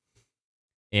 Fix it.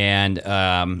 And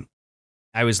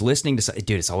I was listening to,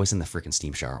 dude, it's always in the freaking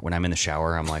steam shower. When I'm in the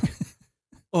shower, I'm like,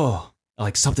 oh,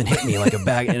 like something hit me like a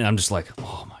bag. And I'm just like,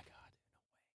 oh my God.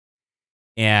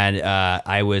 And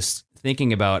I was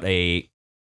thinking about a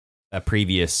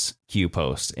previous Q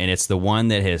post, and it's the one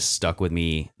that has stuck with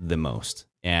me the most.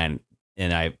 And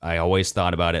I always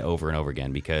thought about it over and over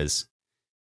again because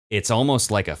it's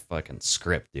almost like a fucking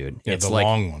script, dude. Yeah, it's the like,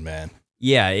 long one, man.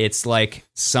 Yeah, it's like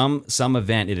some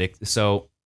event. So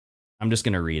I'm just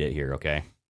gonna read it here, okay?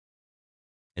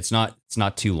 It's not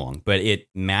too long, but it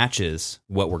matches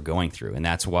what we're going through, and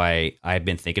that's why I've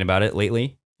been thinking about it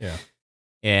lately. Yeah.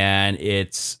 And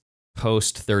it's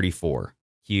post 34,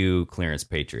 Q Clearance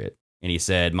Patriot. And he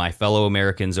said, my fellow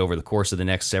Americans, over the course of the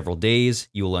next several days,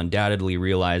 you will undoubtedly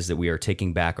realize that we are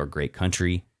taking back our great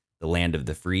country, the land of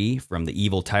the free, from the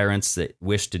evil tyrants that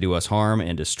wish to do us harm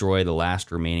and destroy the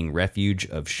last remaining refuge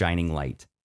of shining light.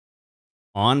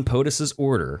 On POTUS's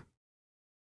order,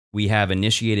 we have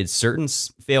initiated certain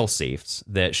fail-safes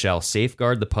that shall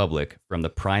safeguard the public from the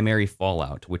primary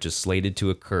fallout, which is slated to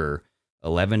occur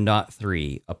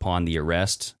 11.3 upon the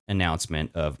arrest announcement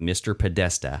of Mr.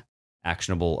 Podesta,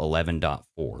 actionable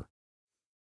 11.4.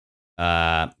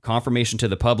 Confirmation to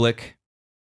the public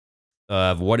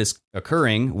of what is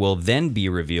occurring will then be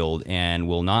revealed and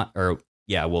will not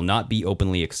be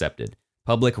openly accepted.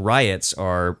 Public riots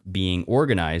are being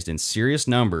organized in serious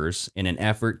numbers in an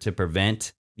effort to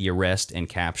prevent the arrest and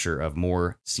capture of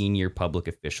more senior public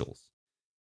officials.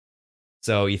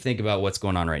 So you think about what's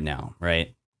going on right now,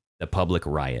 right? The public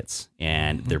riots,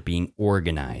 and they're being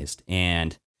organized.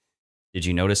 And did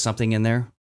you notice something in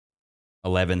there?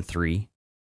 11.3.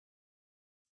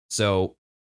 So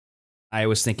I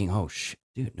was thinking, oh,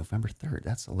 dude, November 3rd,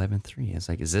 that's 11.3. It's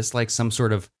like, is this like some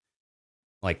sort of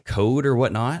like code or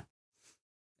whatnot?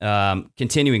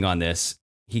 Continuing on this,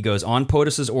 he goes, on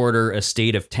POTUS's order, a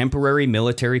state of temporary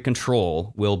military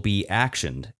control will be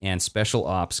actioned and special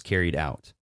ops carried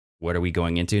out. What are we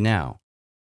going into now?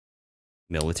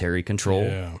 Military control.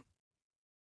 Yeah.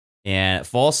 And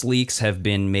false leaks have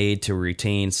been made to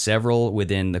retain several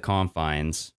within the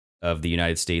confines of the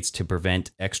United States to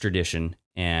prevent extradition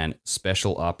and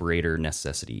special operator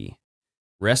necessity.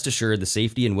 Rest assured, the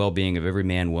safety and well-being of every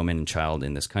man, woman, and child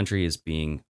in this country is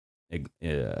being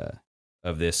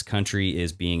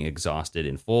exhausted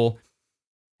in full.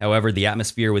 However, the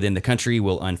atmosphere within the country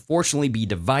will unfortunately be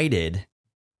divided,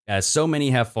 as so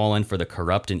many have fallen for the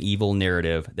corrupt and evil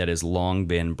narrative that has long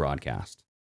been broadcast.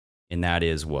 And that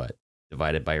is what?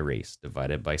 Divided by race,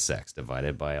 divided by sex,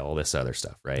 divided by all this other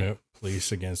stuff, right? Yep.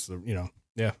 Police against the,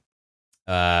 yeah.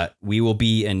 We will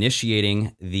be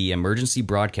initiating the emergency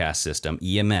broadcast system,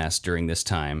 EMS, during this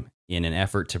time in an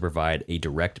effort to provide a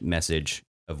direct message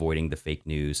avoiding the fake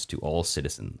news to all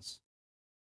citizens.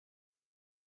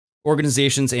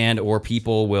 Organizations and or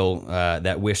people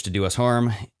that wish to do us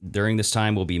harm during this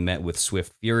time will be met with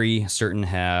swift fury. Certain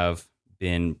laws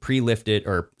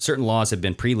have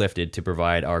been pre-lifted to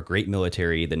provide our great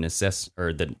military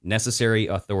the necessary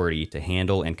authority to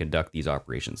handle and conduct these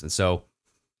operations. And so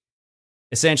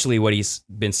essentially what he's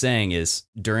been saying is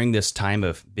during this time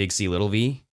of Big C, Little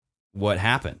V, what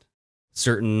happened?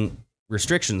 Certain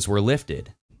restrictions were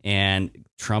lifted, and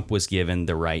Trump was given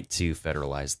the right to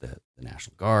federalize the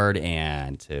National Guard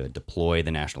and to deploy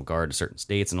the National Guard to certain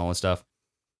states and all this stuff.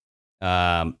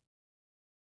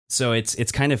 So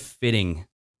it's kind of fitting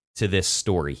to this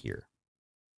story here.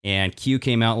 And Q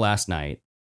came out last night,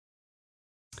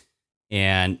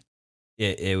 and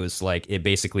it was like, it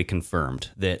basically confirmed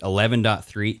that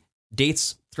 11.3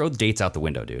 dates, throw the dates out the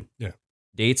window, dude. Yeah.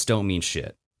 Dates don't mean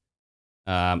shit.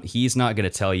 He's not going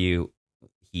to tell you,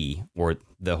 he or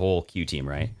the whole Q team,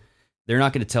 right? They're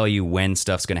not going to tell you when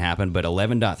stuff's going to happen, but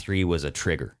 11.3 was a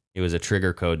trigger. It was a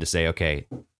trigger code to say, okay,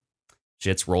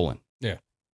 shit's rolling. Yeah.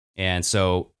 And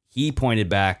so he pointed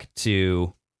back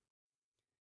to,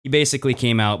 he basically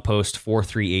came out post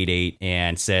 4388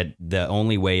 and said the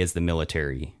only way is the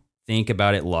military. Think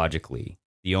about it logically.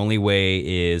 The only way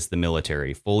is the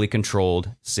military, fully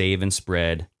controlled, save and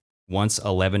spread. Once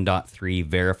 11.3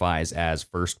 verifies as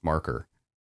first marker.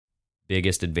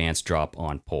 biggest advanced drop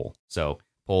on Pole. So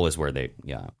Pole is where they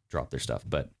drop their stuff.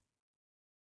 But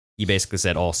he basically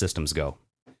said all systems go.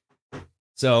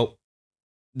 So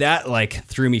that like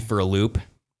threw me for a loop.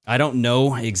 I don't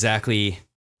know exactly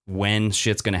when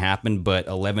shit's going to happen, but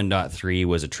 11.3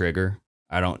 was a trigger.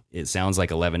 It sounds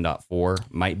like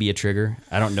 11.4 might be a trigger.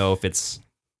 I don't know if it's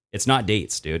not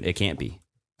dates, dude. It can't be.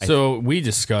 So we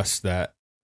discussed that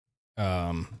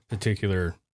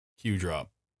particular Q drop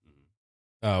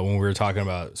when we were talking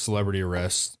about celebrity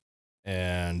arrest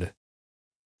and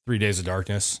 3 Days of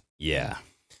Darkness. Yeah.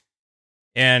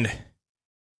 And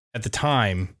at the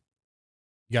time,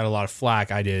 you got a lot of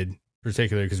flack. I did,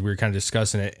 particularly because we were kind of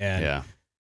discussing it, and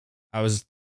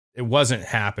it wasn't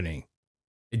happening.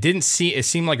 It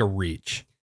seemed like a reach.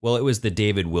 Well, it was the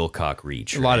David Wilcock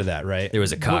reach. A lot of that, right? There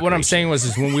was a cock What I'm reach. saying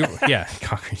was when we were,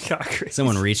 cock reach.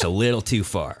 Someone reached a little too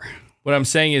far. What I'm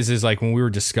saying is like when we were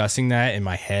discussing that in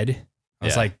my head, I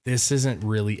was like, this isn't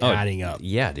really adding up.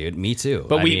 Yeah, dude, me too.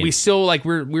 But we still like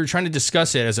we were trying to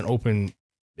discuss it as an open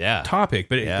topic.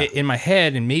 But in my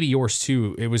head, and maybe yours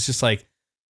too, it was just like,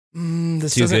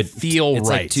 this doesn't feel it's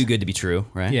right. Like too good to be true,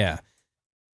 right? Yeah.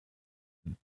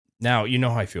 Now you know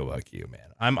how I feel about Q, man.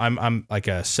 I'm like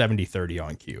a 70-30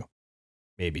 on Q,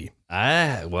 maybe.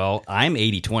 Well, I'm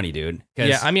 80-20, dude.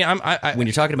 Yeah, I mean, I when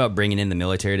you're talking about bringing in the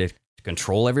military to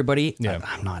control everybody,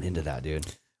 I'm not into that, dude.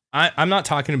 I'm not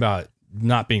talking about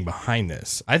not being behind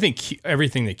this. I think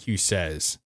everything that Q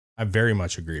says, I very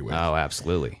much agree with. Oh,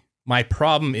 absolutely. My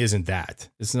problem isn't that.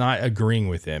 It's not agreeing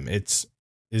with him. Is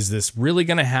this really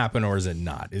going to happen or is it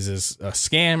not? Is this a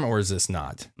scam or is this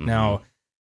not? Mm-hmm. Now,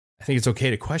 I think it's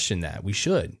okay to question that. We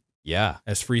should. Yeah.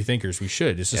 As free thinkers, we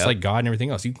should. It's just like God and everything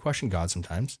else. You can question God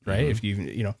sometimes, right? Mm-hmm. If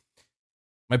you know,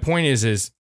 my point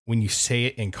is when you say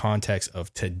it in context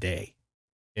of today,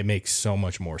 it makes so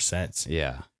much more sense.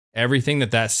 Yeah. Everything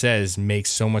that says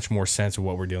makes so much more sense of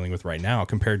what we're dealing with right now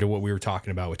compared to what we were talking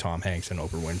about with Tom Hanks and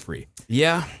Oprah Winfrey.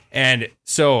 Yeah. And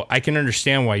so I can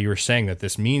understand why you were saying that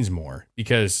this means more,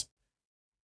 because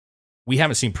we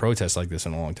haven't seen protests like this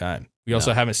in a long time. We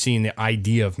also haven't seen the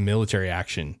idea of military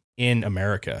action in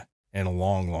America in a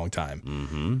long, long time.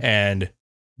 Mm-hmm. And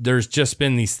there's just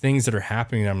been these things that are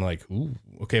happening. And I'm like, ooh,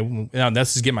 okay, well, now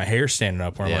that's just get my hair standing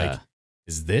up where I'm like,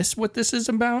 is this what this is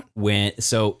about? When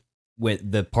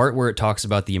the part where it talks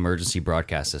about the emergency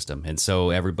broadcast system, and so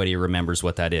everybody remembers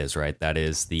what that is, right? That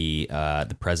is the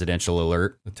presidential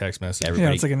alert, the text message.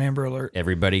 It's like an Amber Alert.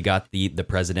 Everybody got the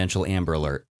presidential Amber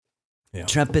Alert. Yeah.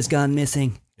 Trump has gone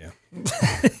missing. Yeah,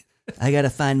 I gotta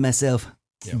find myself.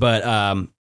 Yeah. But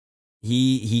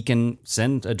he can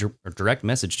send a direct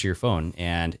message to your phone,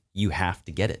 and you have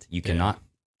to get it. You cannot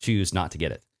choose not to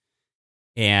get it.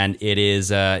 And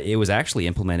it was actually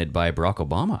implemented by Barack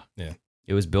Obama. Yeah.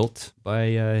 It was built by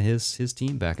his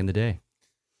team back in the day.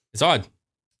 It's odd.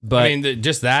 But I mean,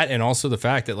 just that, and also the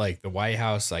fact that like the White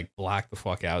House like blacked the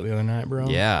fuck out the other night, bro.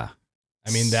 Yeah.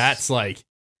 I mean, that's like,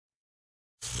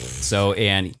 so,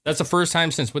 and that's the first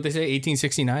time since what they say,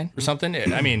 1869 or something.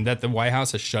 I mean, that the White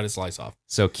House has shut its lights off.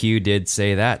 So Q did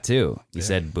say that too. He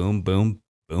said, boom, boom,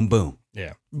 boom, boom.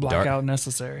 Yeah. Blackout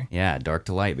necessary. Yeah. Dark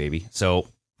to light, baby. So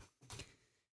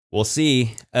we'll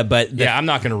see. But I'm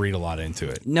not going to read a lot into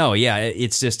it. No. Yeah.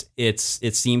 It's just, it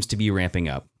seems to be ramping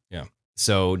up. Yeah.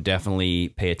 So definitely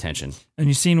pay attention. And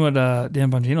you seen what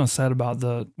Dan Bongino said about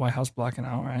the White House blacking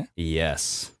out, right?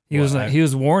 Yes. He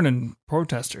was warning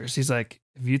protesters. He's like,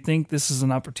 if you think this is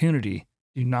an opportunity,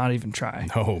 do not even try.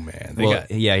 No, man.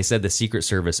 He said the Secret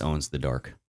Service owns the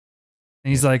dark. And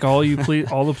he's like, all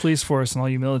the police force and all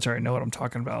you military know what I'm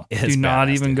talking about. It's do not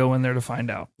badass, even dude. go in there to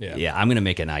find out. Yeah, I'm gonna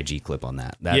make an IG clip on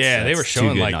that. They were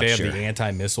showing like they have the the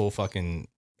anti-missile fucking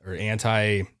or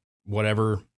anti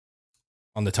whatever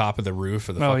on the top of the roof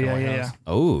of the fucking White House.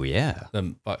 Oh yeah.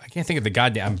 I can't think of the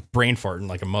goddamn. I'm brain farting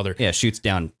like a mother. Yeah, shoots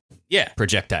down. Yeah,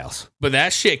 projectiles. But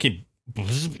that shit could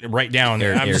right down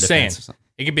there. I'm just saying.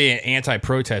 It could be an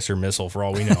anti-protester missile for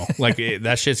all we know. Like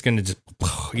that shit's gonna just,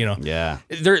 Yeah.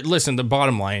 Listen, the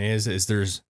bottom line is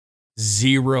there's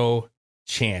zero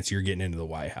chance you're getting into the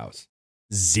White House.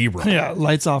 Zero. Yeah,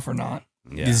 lights off or not.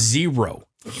 Yeah. Zero.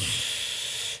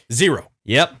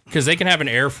 Yep. Because they can have an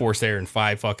Air Force there in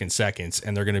 5 fucking seconds,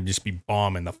 and they're gonna just be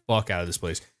bombing the fuck out of this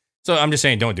place. So I'm just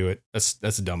saying, don't do it. That's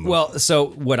a dumb move. Well, so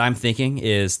what I'm thinking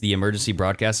is the emergency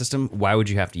broadcast system. Why would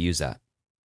you have to use that?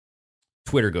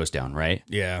 Twitter goes down, right?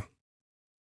 Yeah.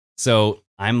 So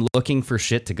I'm looking for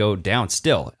shit to go down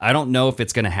still. I don't know if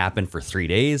it's going to happen for 3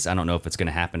 days. I don't know if it's going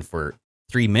to happen for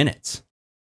 3 minutes.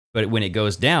 But when it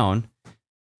goes down,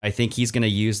 I think he's going to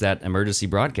use that emergency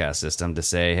broadcast system to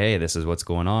say, hey, this is what's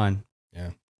going on.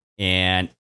 Yeah. And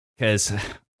because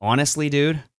honestly,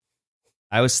 dude,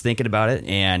 I was thinking about it,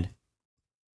 and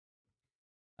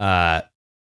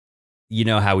you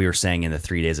know how we were saying in the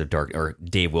 3 days of dark, or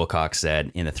Dave Wilcox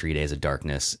said in the 3 days of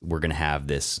darkness, we're going to have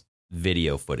this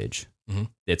video footage.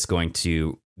 It's going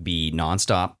to be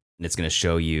nonstop, and it's going to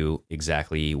show you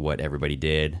exactly what everybody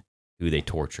did, who they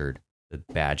tortured, the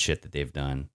bad shit that they've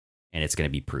done, and it's going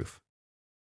to be proof.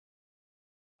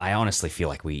 I honestly feel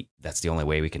like that's the only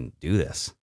way we can do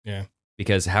this. Yeah.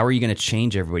 Because how are you going to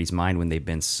change everybody's mind when they've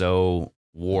been so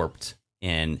warped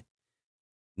and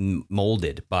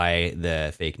molded by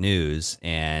the fake news,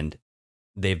 and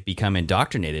they've become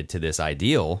indoctrinated to this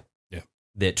ideal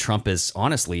that Trump is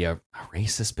honestly a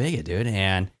racist bigot, dude,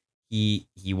 and he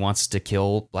wants to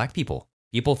kill black people.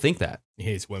 People think that. He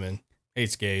hates women,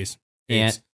 hates gays,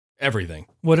 hates everything.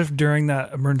 What if during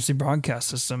that emergency broadcast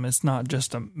system, it's not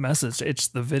just a message, it's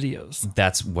the videos?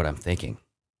 That's what I'm thinking.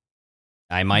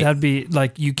 That'd be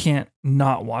like, you can't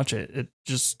not watch it. It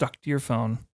just stuck to your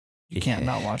phone. You can't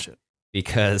not watch it.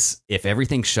 Because if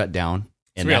everything's shut down,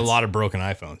 and we got a lot of broken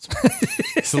iPhones.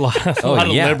 It's a lot of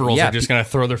liberals are just going to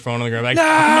throw their phone on the ground like,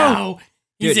 no,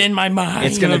 he's in my mind.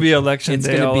 It's going to be election day. It's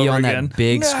going to be on that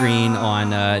big screen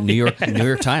on New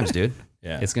York Times, dude.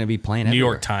 Yeah. It's going to be playing New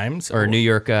everywhere. York Times or New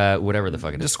York, whatever the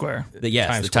fuck it is. The Square.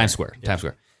 Times Square. Yeah. Times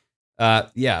Square.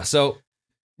 So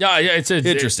it's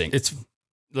interesting.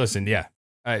 Listen, yeah.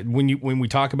 When we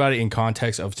talk about it in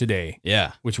context of today,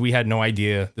 which we had no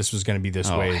idea this was going to be this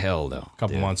way. Hell no, a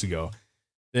couple months ago,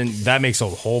 then that makes a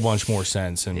whole bunch more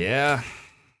sense. And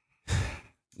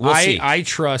we'll see. I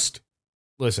trust.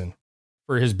 Listen,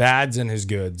 for his bads and his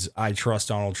goods, I trust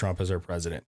Donald Trump as our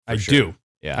president. I do.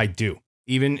 Yeah, I do.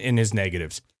 Even in his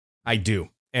negatives, I do.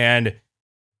 And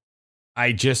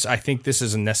I think this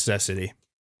is a necessity.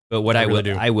 But what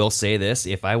I will say this: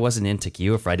 if I wasn't into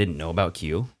Q, if I didn't know about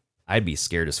Q, I'd be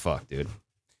scared as fuck, dude.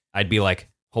 I'd be like,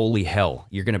 holy hell,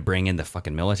 you're going to bring in the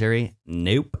fucking military?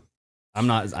 Nope. I'm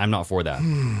not for that.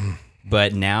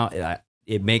 But now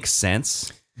it makes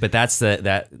sense. But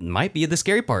that might be the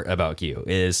scary part about Q,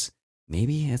 is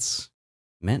maybe it's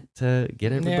meant to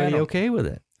get everybody okay with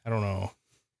it. I don't know.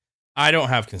 I don't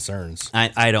have concerns.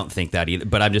 I don't think that either.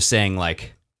 But I'm just saying,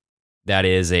 like, that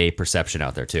is a perception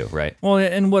out there too, right? Well,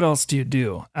 and what else do you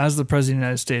do as the president of the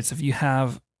United States if you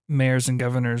have mayors and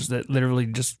governors that literally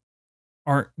just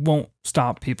won't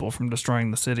stop people from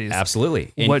destroying the cities?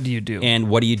 Absolutely. What do you do? And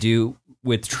what do you do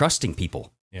with trusting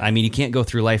people? Yeah. I mean, you can't go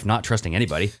through life not trusting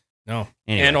anybody. No.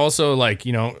 Anyway. And also, like,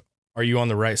 are you on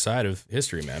the right side of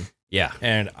history, man? Yeah.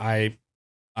 And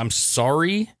I'm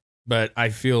sorry, but I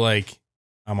feel like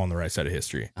I'm on the right side of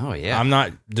history. Oh, yeah. I'm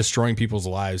not destroying people's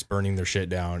lives, burning their shit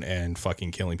down, and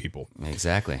fucking killing people.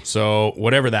 Exactly. So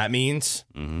whatever that means,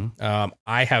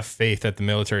 I have faith that the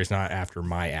military is not after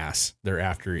my ass. They're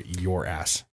after your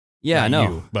ass. Yeah, not no.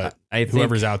 you, but I think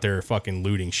whoever's out there fucking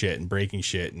looting shit and breaking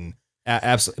shit. And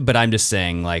absolutely. But I'm just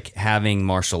saying, like, having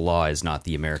martial law is not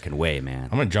the American way, man.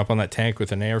 I'm going to jump on that tank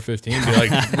with an AR-15 and be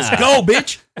like, let's go,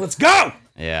 bitch. Let's go.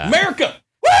 Yeah. America.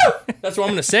 Woo! That's what I'm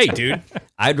going to say, dude.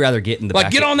 I'd rather get in the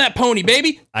back. Get on that pony,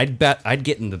 baby. I'd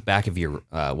get in the back of your,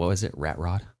 what was it? Rat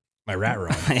rod? My rat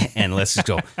rod. And let's just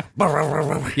go.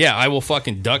 Yeah, I will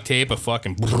fucking duct tape a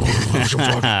fucking.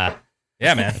 Yeah,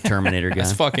 man. Terminator gun.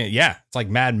 That's fucking, yeah. It's like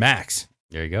Mad Max.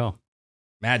 There you go.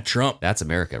 Mad Trump. That's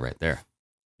America right there.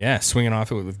 Yeah, swinging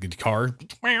off it with a car.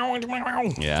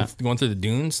 Yeah. Going through the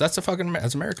dunes. That's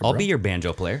America, bro. I'll be your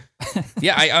banjo player.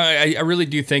 Yeah, I really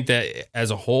do think that as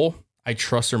a whole, I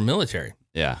trust our military.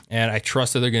 Yeah. And I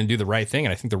trust that they're going to do the right thing.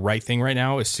 And I think the right thing right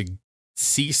now is to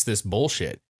cease this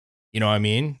bullshit. You know what I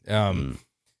mean? There's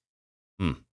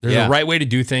a right way to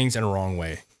do things and a wrong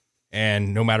way.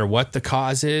 And no matter what the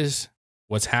cause is,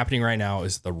 what's happening right now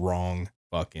is the wrong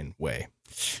fucking way.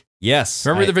 Yes.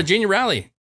 Remember the Virginia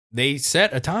rally? They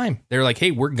set a time. They're like, hey,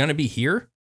 we're going to be here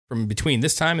from between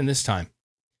this time and this time.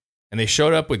 And they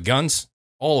showed up with guns,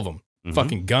 all of them,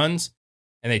 fucking guns.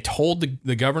 And they told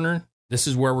the governor, this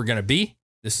is where we're going to be.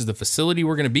 This is the facility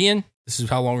we're going to be in. This is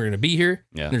how long we're going to be here.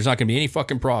 Yeah. There's not going to be any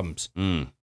fucking problems. And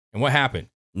what happened?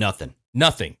 Nothing.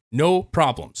 No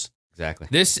problems. Exactly.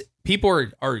 People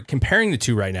are comparing the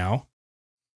two right now.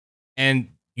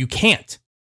 And you can't,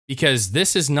 because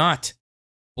this is not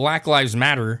Black Lives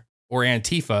Matter or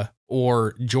Antifa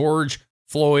or George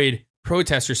Floyd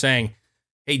protesters saying,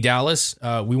 hey, Dallas,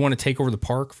 we want to take over the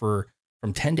park from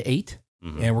 10 to 8.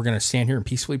 And we're going to stand here and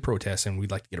peacefully protest, and we'd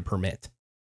like to get a permit.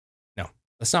 No,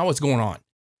 that's not what's going on.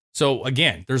 So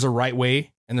again, there's a right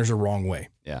way and there's a wrong way.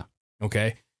 Yeah.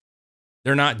 Okay.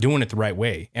 They're not doing it the right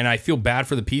way. And I feel bad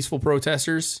for the peaceful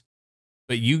protesters,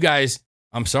 but you guys,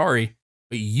 I'm sorry,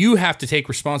 but you have to take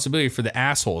responsibility for the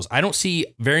assholes. I don't see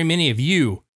very many of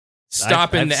you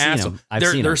stopping I've the seen asshole. 'em. I've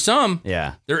seen 'em. There's some.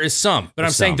 Yeah. There is some. But I'm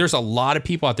There's saying some. there's a lot of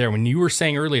people out there. When you were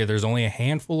saying earlier there's only a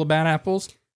handful of bad apples,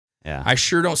 Yeah. I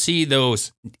sure don't see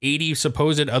those 80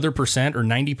 supposed other percent or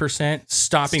 90%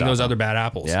 stopping those other bad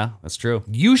apples. Yeah, that's true.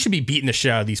 You should be beating the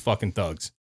shit out of these fucking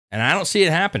thugs. And I don't see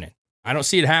it happening.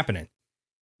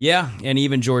 Yeah, and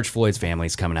even George Floyd's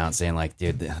family's coming out saying like,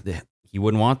 dude, he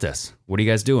wouldn't want this. What are you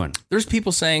guys doing? There's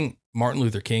people saying Martin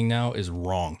Luther King now is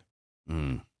wrong.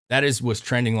 That is what's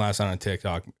trending last night on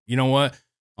TikTok. You know what?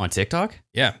 On TikTok?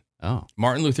 Yeah. Oh.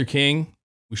 Martin Luther King,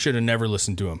 we should have never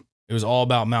listened to him. It was all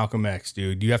about Malcolm X,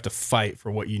 dude. You have to fight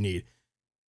for what you need.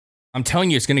 I'm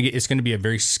telling you, it's gonna be a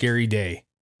very scary day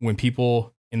when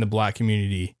people in the black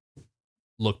community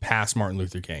look past Martin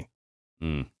Luther King.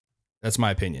 That's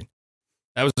my opinion.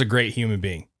 That was a great human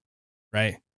being,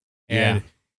 right? And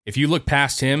if you look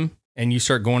past him and you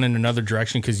start going in another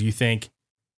direction because you think,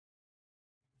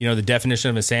 you know, the definition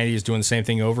of insanity is doing the same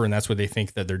thing over, and that's what they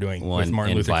think that they're doing with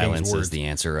Martin Luther King's violence words. is the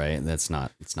answer, right? It's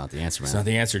not the answer, man. It's not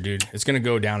the answer, dude. It's going to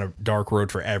go down a dark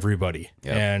road for everybody.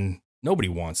 Yep. And nobody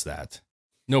wants that.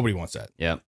 Nobody wants that.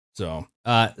 Yep. So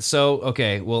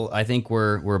okay. Well, I think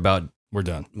we're done.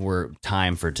 We're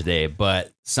time for today,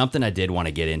 but something I did want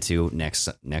to get into next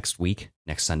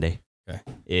Sunday,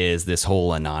 is this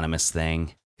whole anonymous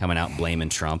thing coming out blaming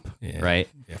Trump, right?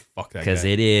 Yeah, fuck that Because guy.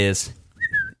 it is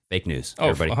fake news. Oh,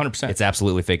 everybody. 100%. It's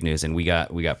absolutely fake news, and we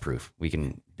got proof. We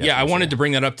can. Yeah, I wanted to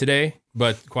bring that up today,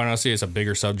 but quite honestly, it's a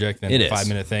bigger subject than It a is.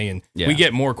 5-minute thing. And Yeah. we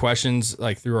get more questions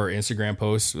like through our Instagram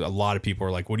posts. A lot of people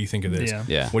are like, what do you think of this?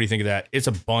 Yeah. What do you think of that? It's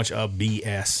a bunch of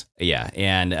BS. Yeah,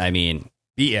 and I mean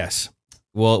BS.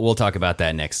 We'll talk about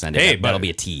that next Sunday. Hey, That'll but be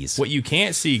a tease. What you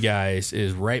can't see, guys,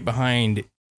 is right behind,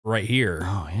 right here.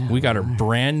 Oh yeah, we got a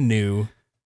brand new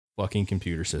fucking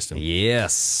computer system.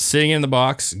 Yes, sitting in the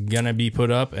box, gonna be put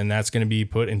up, and that's gonna be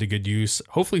put into good use.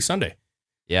 Hopefully Sunday.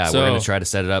 Yeah, we're gonna try to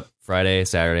set it up Friday,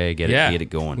 Saturday, get it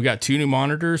going. We got 2 new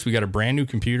monitors. We got a brand new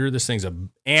computer. This thing's an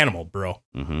animal, bro.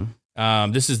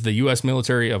 This is the U.S.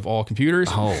 military of all computers.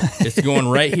 Oh, it's going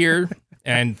right here.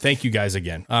 And thank you guys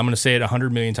again. I'm going to say it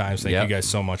 100 million times. Thank Yep. you guys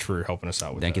so much for helping us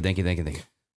out with Thank you.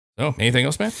 Oh, anything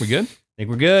else, man? We good? I think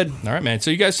we're good. All right, man. So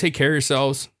you guys take care of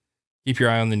yourselves. Keep your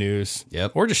eye on the news.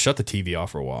 Yep. Or just shut the TV off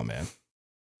for a while, man.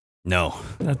 No.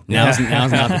 Now's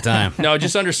not the time. No,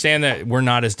 just understand that we're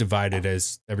not as divided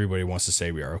as everybody wants to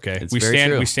say we are, okay? It's very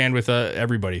true. We stand with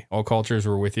everybody. All cultures,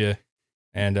 we're with you.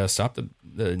 And stop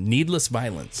the needless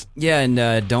violence. Yeah,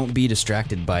 and don't be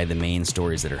distracted by the main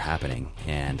stories that are happening.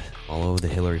 And follow the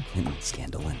Hillary Clinton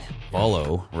scandal and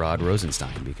follow Rod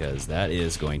Rosenstein, because that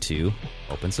is going to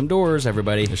open some doors,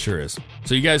 everybody. It sure is.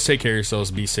 So you guys take care of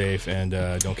yourselves, be safe, and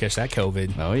don't catch that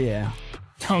COVID. Oh, yeah.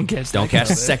 Don't catch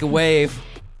the second wave.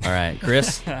 All right,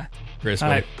 Chris. All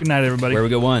right, good night, everybody. Where we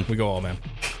go one? We go all, man.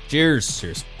 Cheers.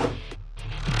 Cheers.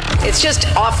 It's just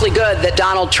awfully good that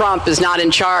Donald Trump is not in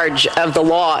charge of the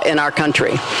law in our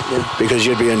country. Because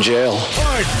you'd be in jail.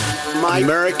 My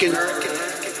American